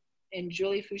Bailey and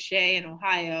Julie Fouché in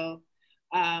Ohio,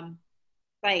 um,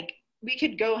 like we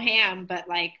could go ham, but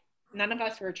like none of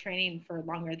us were training for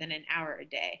longer than an hour a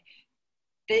day.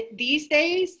 These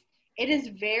days, it is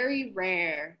very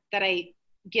rare that I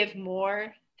give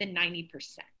more than 90%.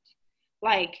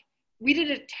 Like we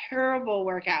did a terrible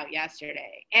workout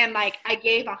yesterday and like I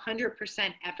gave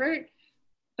 100% effort,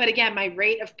 but again, my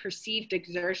rate of perceived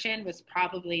exertion was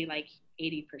probably like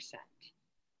 80%.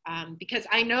 Because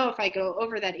I know if I go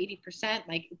over that 80%,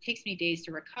 like it takes me days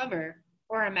to recover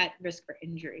or I'm at risk for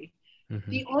injury. Mm-hmm.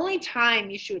 The only time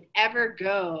you should ever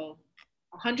go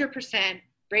 100%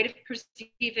 rate of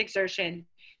perceived exertion,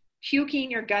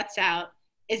 puking your guts out,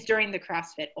 is during the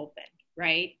CrossFit Open,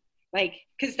 right? Like,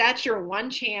 because that's your one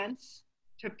chance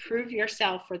to prove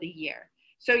yourself for the year.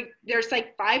 So there's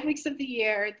like 5 weeks of the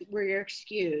year where you're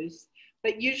excused,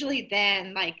 but usually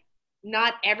then, like,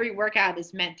 not every workout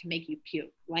is meant to make you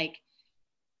puke. Like,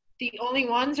 the only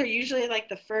ones are usually like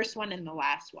the first one and the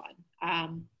last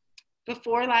one.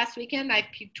 before last weekend, I've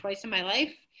puked twice in my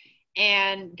life,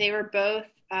 and they were both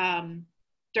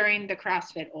during the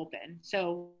CrossFit Open.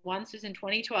 So once was in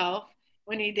 2012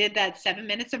 when we did that 7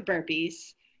 minutes of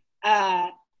burpees. Uh,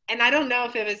 and I don't know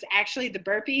if it was actually the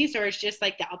burpees or it's just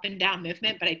like the up and down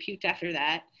movement, but I puked after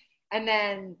that. And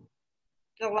then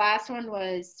the last one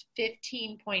was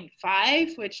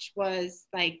 15.5, which was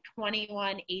like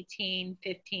 21, 18,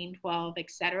 15, 12,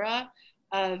 etc.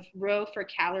 of row for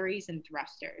calories and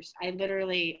thrusters. I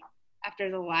literally, after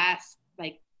the last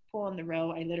like pull in the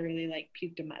row, I literally like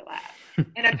puked in my lap.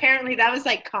 And apparently that was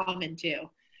like common too.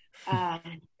 Um,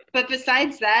 but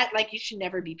besides that, like you should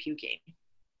never be puking.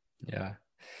 Yeah,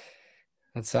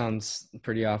 that sounds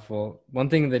pretty awful. One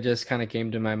thing that just kind of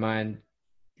came to my mind,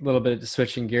 a little bit of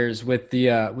switching gears with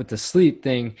the sleep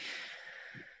thing.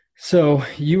 So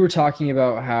you were talking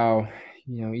about how,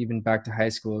 even back to high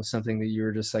school is something that you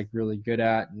were just like really good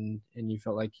at, and you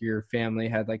felt like your family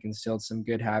had like instilled some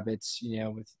good habits,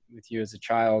 with you as a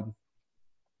child.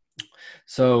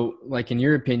 So like in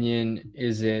your opinion,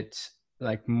 is it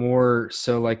like more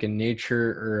so like a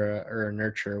nature or a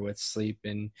nurture with sleep?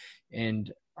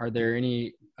 And are there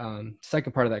any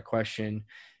second part of that question,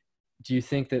 do you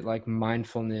think that like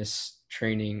mindfulness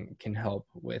training can help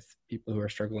with people who are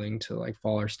struggling to like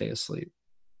fall or stay asleep?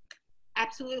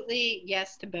 Absolutely,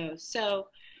 yes to both. So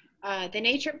the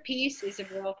nature piece is a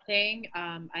real thing.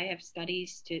 I have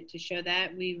studies to show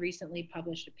that. We recently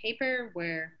published a paper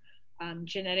where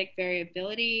genetic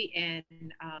variability and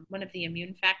one of the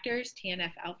immune factors,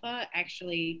 TNF alpha,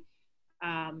 actually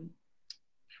um,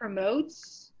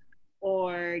 promotes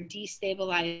or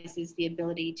destabilizes the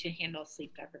ability to handle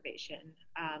sleep deprivation.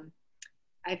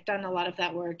 I've done a lot of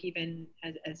that work even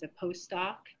as a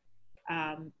postdoc,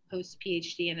 post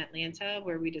PhD in Atlanta,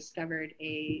 where we discovered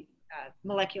a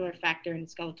molecular factor in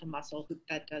skeletal muscle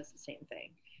that does the same thing.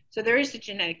 So there is a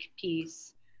genetic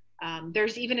piece.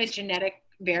 There's even a genetic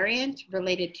variant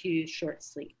related to short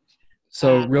sleep.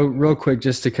 So real quick,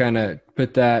 just to kind of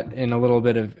put that in a little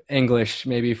bit of English,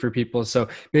 maybe for people. So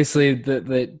basically,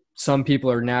 that some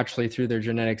people are naturally through their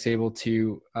genetics able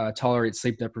to tolerate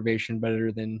sleep deprivation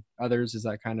better than others. Is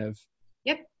that kind of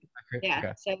Yep. accurate? Yeah.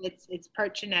 Okay. So it's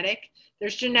part genetic.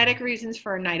 There's genetic reasons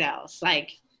for night owls.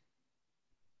 Like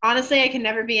honestly, I can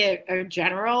never be a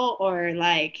general or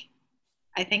like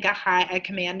I think a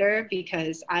commander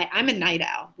because I'm a night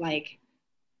owl. Like,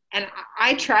 and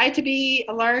I try to be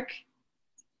a lark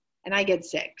and I get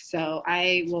sick. So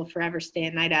I will forever stay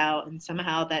a night owl, and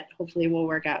somehow that hopefully will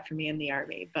work out for me in the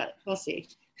Army, but we'll see.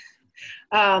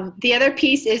 The other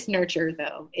piece is nurture,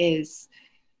 though, is,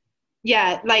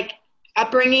 yeah, like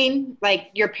upbringing,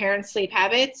 like your parents' sleep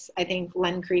habits, I think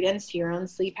lend credence to your own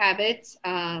sleep habits.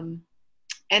 And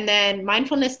then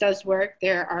mindfulness does work.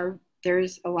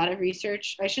 There's a lot of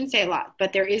research. I shouldn't say a lot,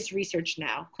 but there is research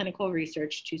now, clinical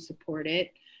research to support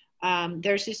it.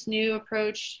 There's this new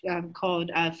approach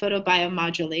called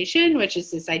photobiomodulation, which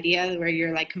is this idea where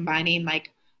you're like combining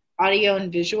like audio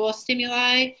and visual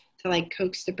stimuli to like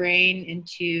coax the brain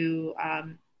into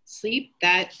sleep.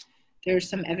 That there's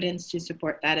some evidence to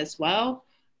support that as well.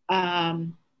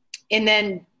 And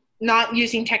then not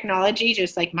using technology,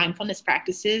 just like mindfulness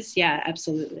practices. Yeah,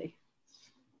 absolutely.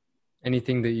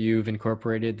 Anything that you've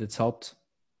incorporated that's helped?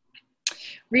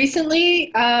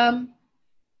 Recently,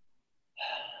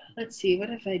 let's see, what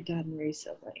have I done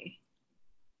recently?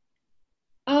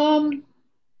 Um,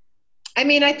 I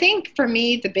mean, I think for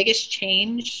me, the biggest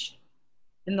change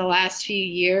in the last few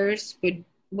years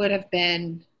would have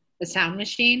been the sound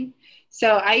machine.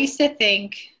 So I used to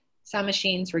think sound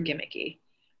machines were gimmicky.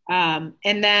 And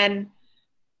then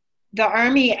the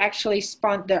Army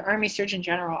Surgeon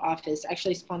General office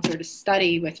actually sponsored a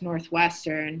study with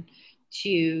Northwestern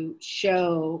to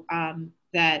show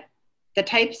that the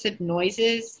types of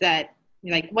noises that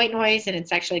like white noise, and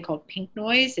it's actually called pink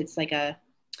noise. It's like a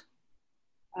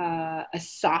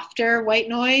softer white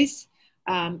noise.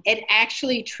 It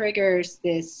actually triggers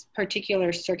this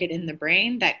particular circuit in the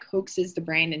brain that coaxes the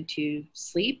brain into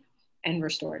sleep and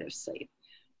restorative sleep.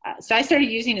 So I started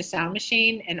using a sound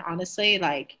machine, and honestly,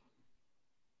 like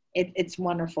it's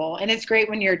wonderful. And it's great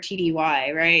when you're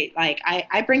TDY, right? Like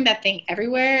I bring that thing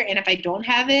everywhere. And if I don't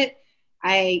have it,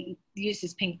 I use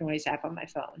this pink noise app on my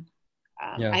phone.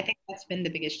 Yeah, I think that's been the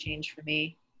biggest change for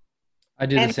me. I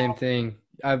do the And same thing.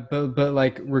 But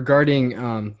like regarding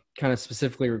kind of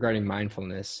specifically regarding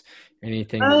mindfulness,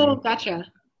 anything that oh, you.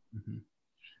 gotcha. Mhm.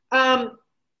 Um,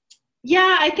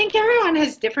 yeah, I think everyone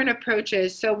has different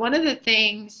approaches. So one of the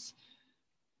things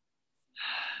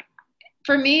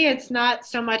for me, it's not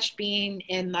so much being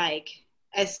in like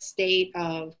a state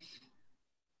of,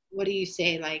 what do you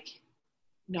say, like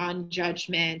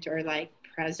non-judgment or like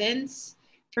presence.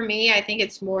 For me, I think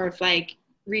it's more of like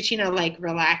reaching a like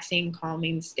relaxing,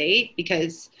 calming state,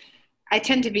 because I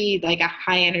tend to be like a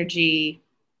high energy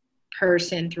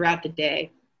person throughout the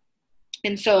day.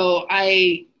 And so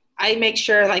I make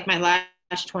sure like my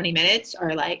last 20 minutes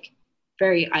are like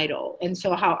very idle. And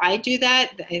so how I do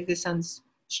that, this sounds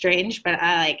strange, but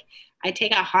I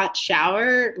take a hot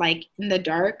shower like in the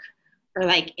dark or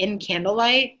like in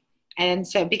candlelight. And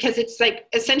so because it's like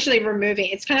essentially removing,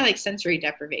 it's kind of like sensory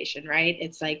deprivation, right?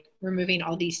 It's like removing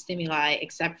all these stimuli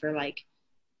except for like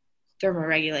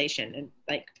thermoregulation and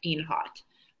like being hot.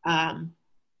 Um,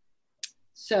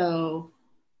 so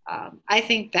I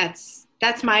think that's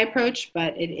my approach,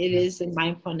 but it is a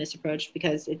mindfulness approach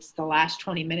because it's the last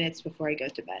 20 minutes before I go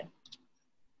to bed.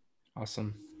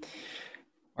 Awesome.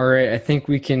 All right. I think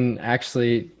we can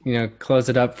actually, close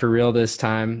it up for real this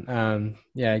time.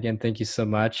 Yeah, again, thank you so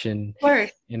much. And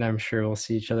I'm sure we'll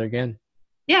see each other again.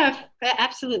 Yeah,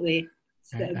 absolutely.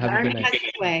 Right, have a good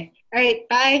night. All right.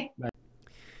 Bye. Bye.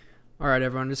 All right,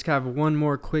 everyone, just have one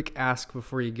more quick ask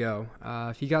before you go.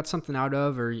 If you got something out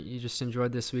of or you just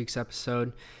enjoyed this week's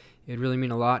episode, it'd really mean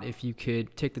a lot if you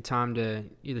could take the time to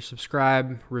either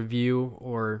subscribe, review,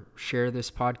 or share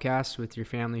this podcast with your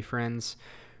family, friends,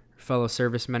 fellow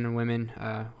servicemen and women,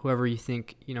 whoever you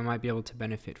think might be able to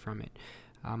benefit from it.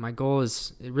 My goal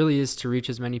really is to reach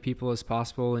as many people as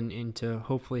possible and to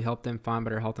hopefully help them find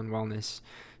better health and wellness.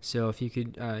 So if you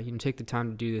could take the time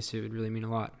to do this, it would really mean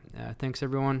a lot. Thanks,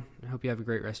 everyone. I hope you have a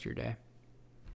great rest of your day.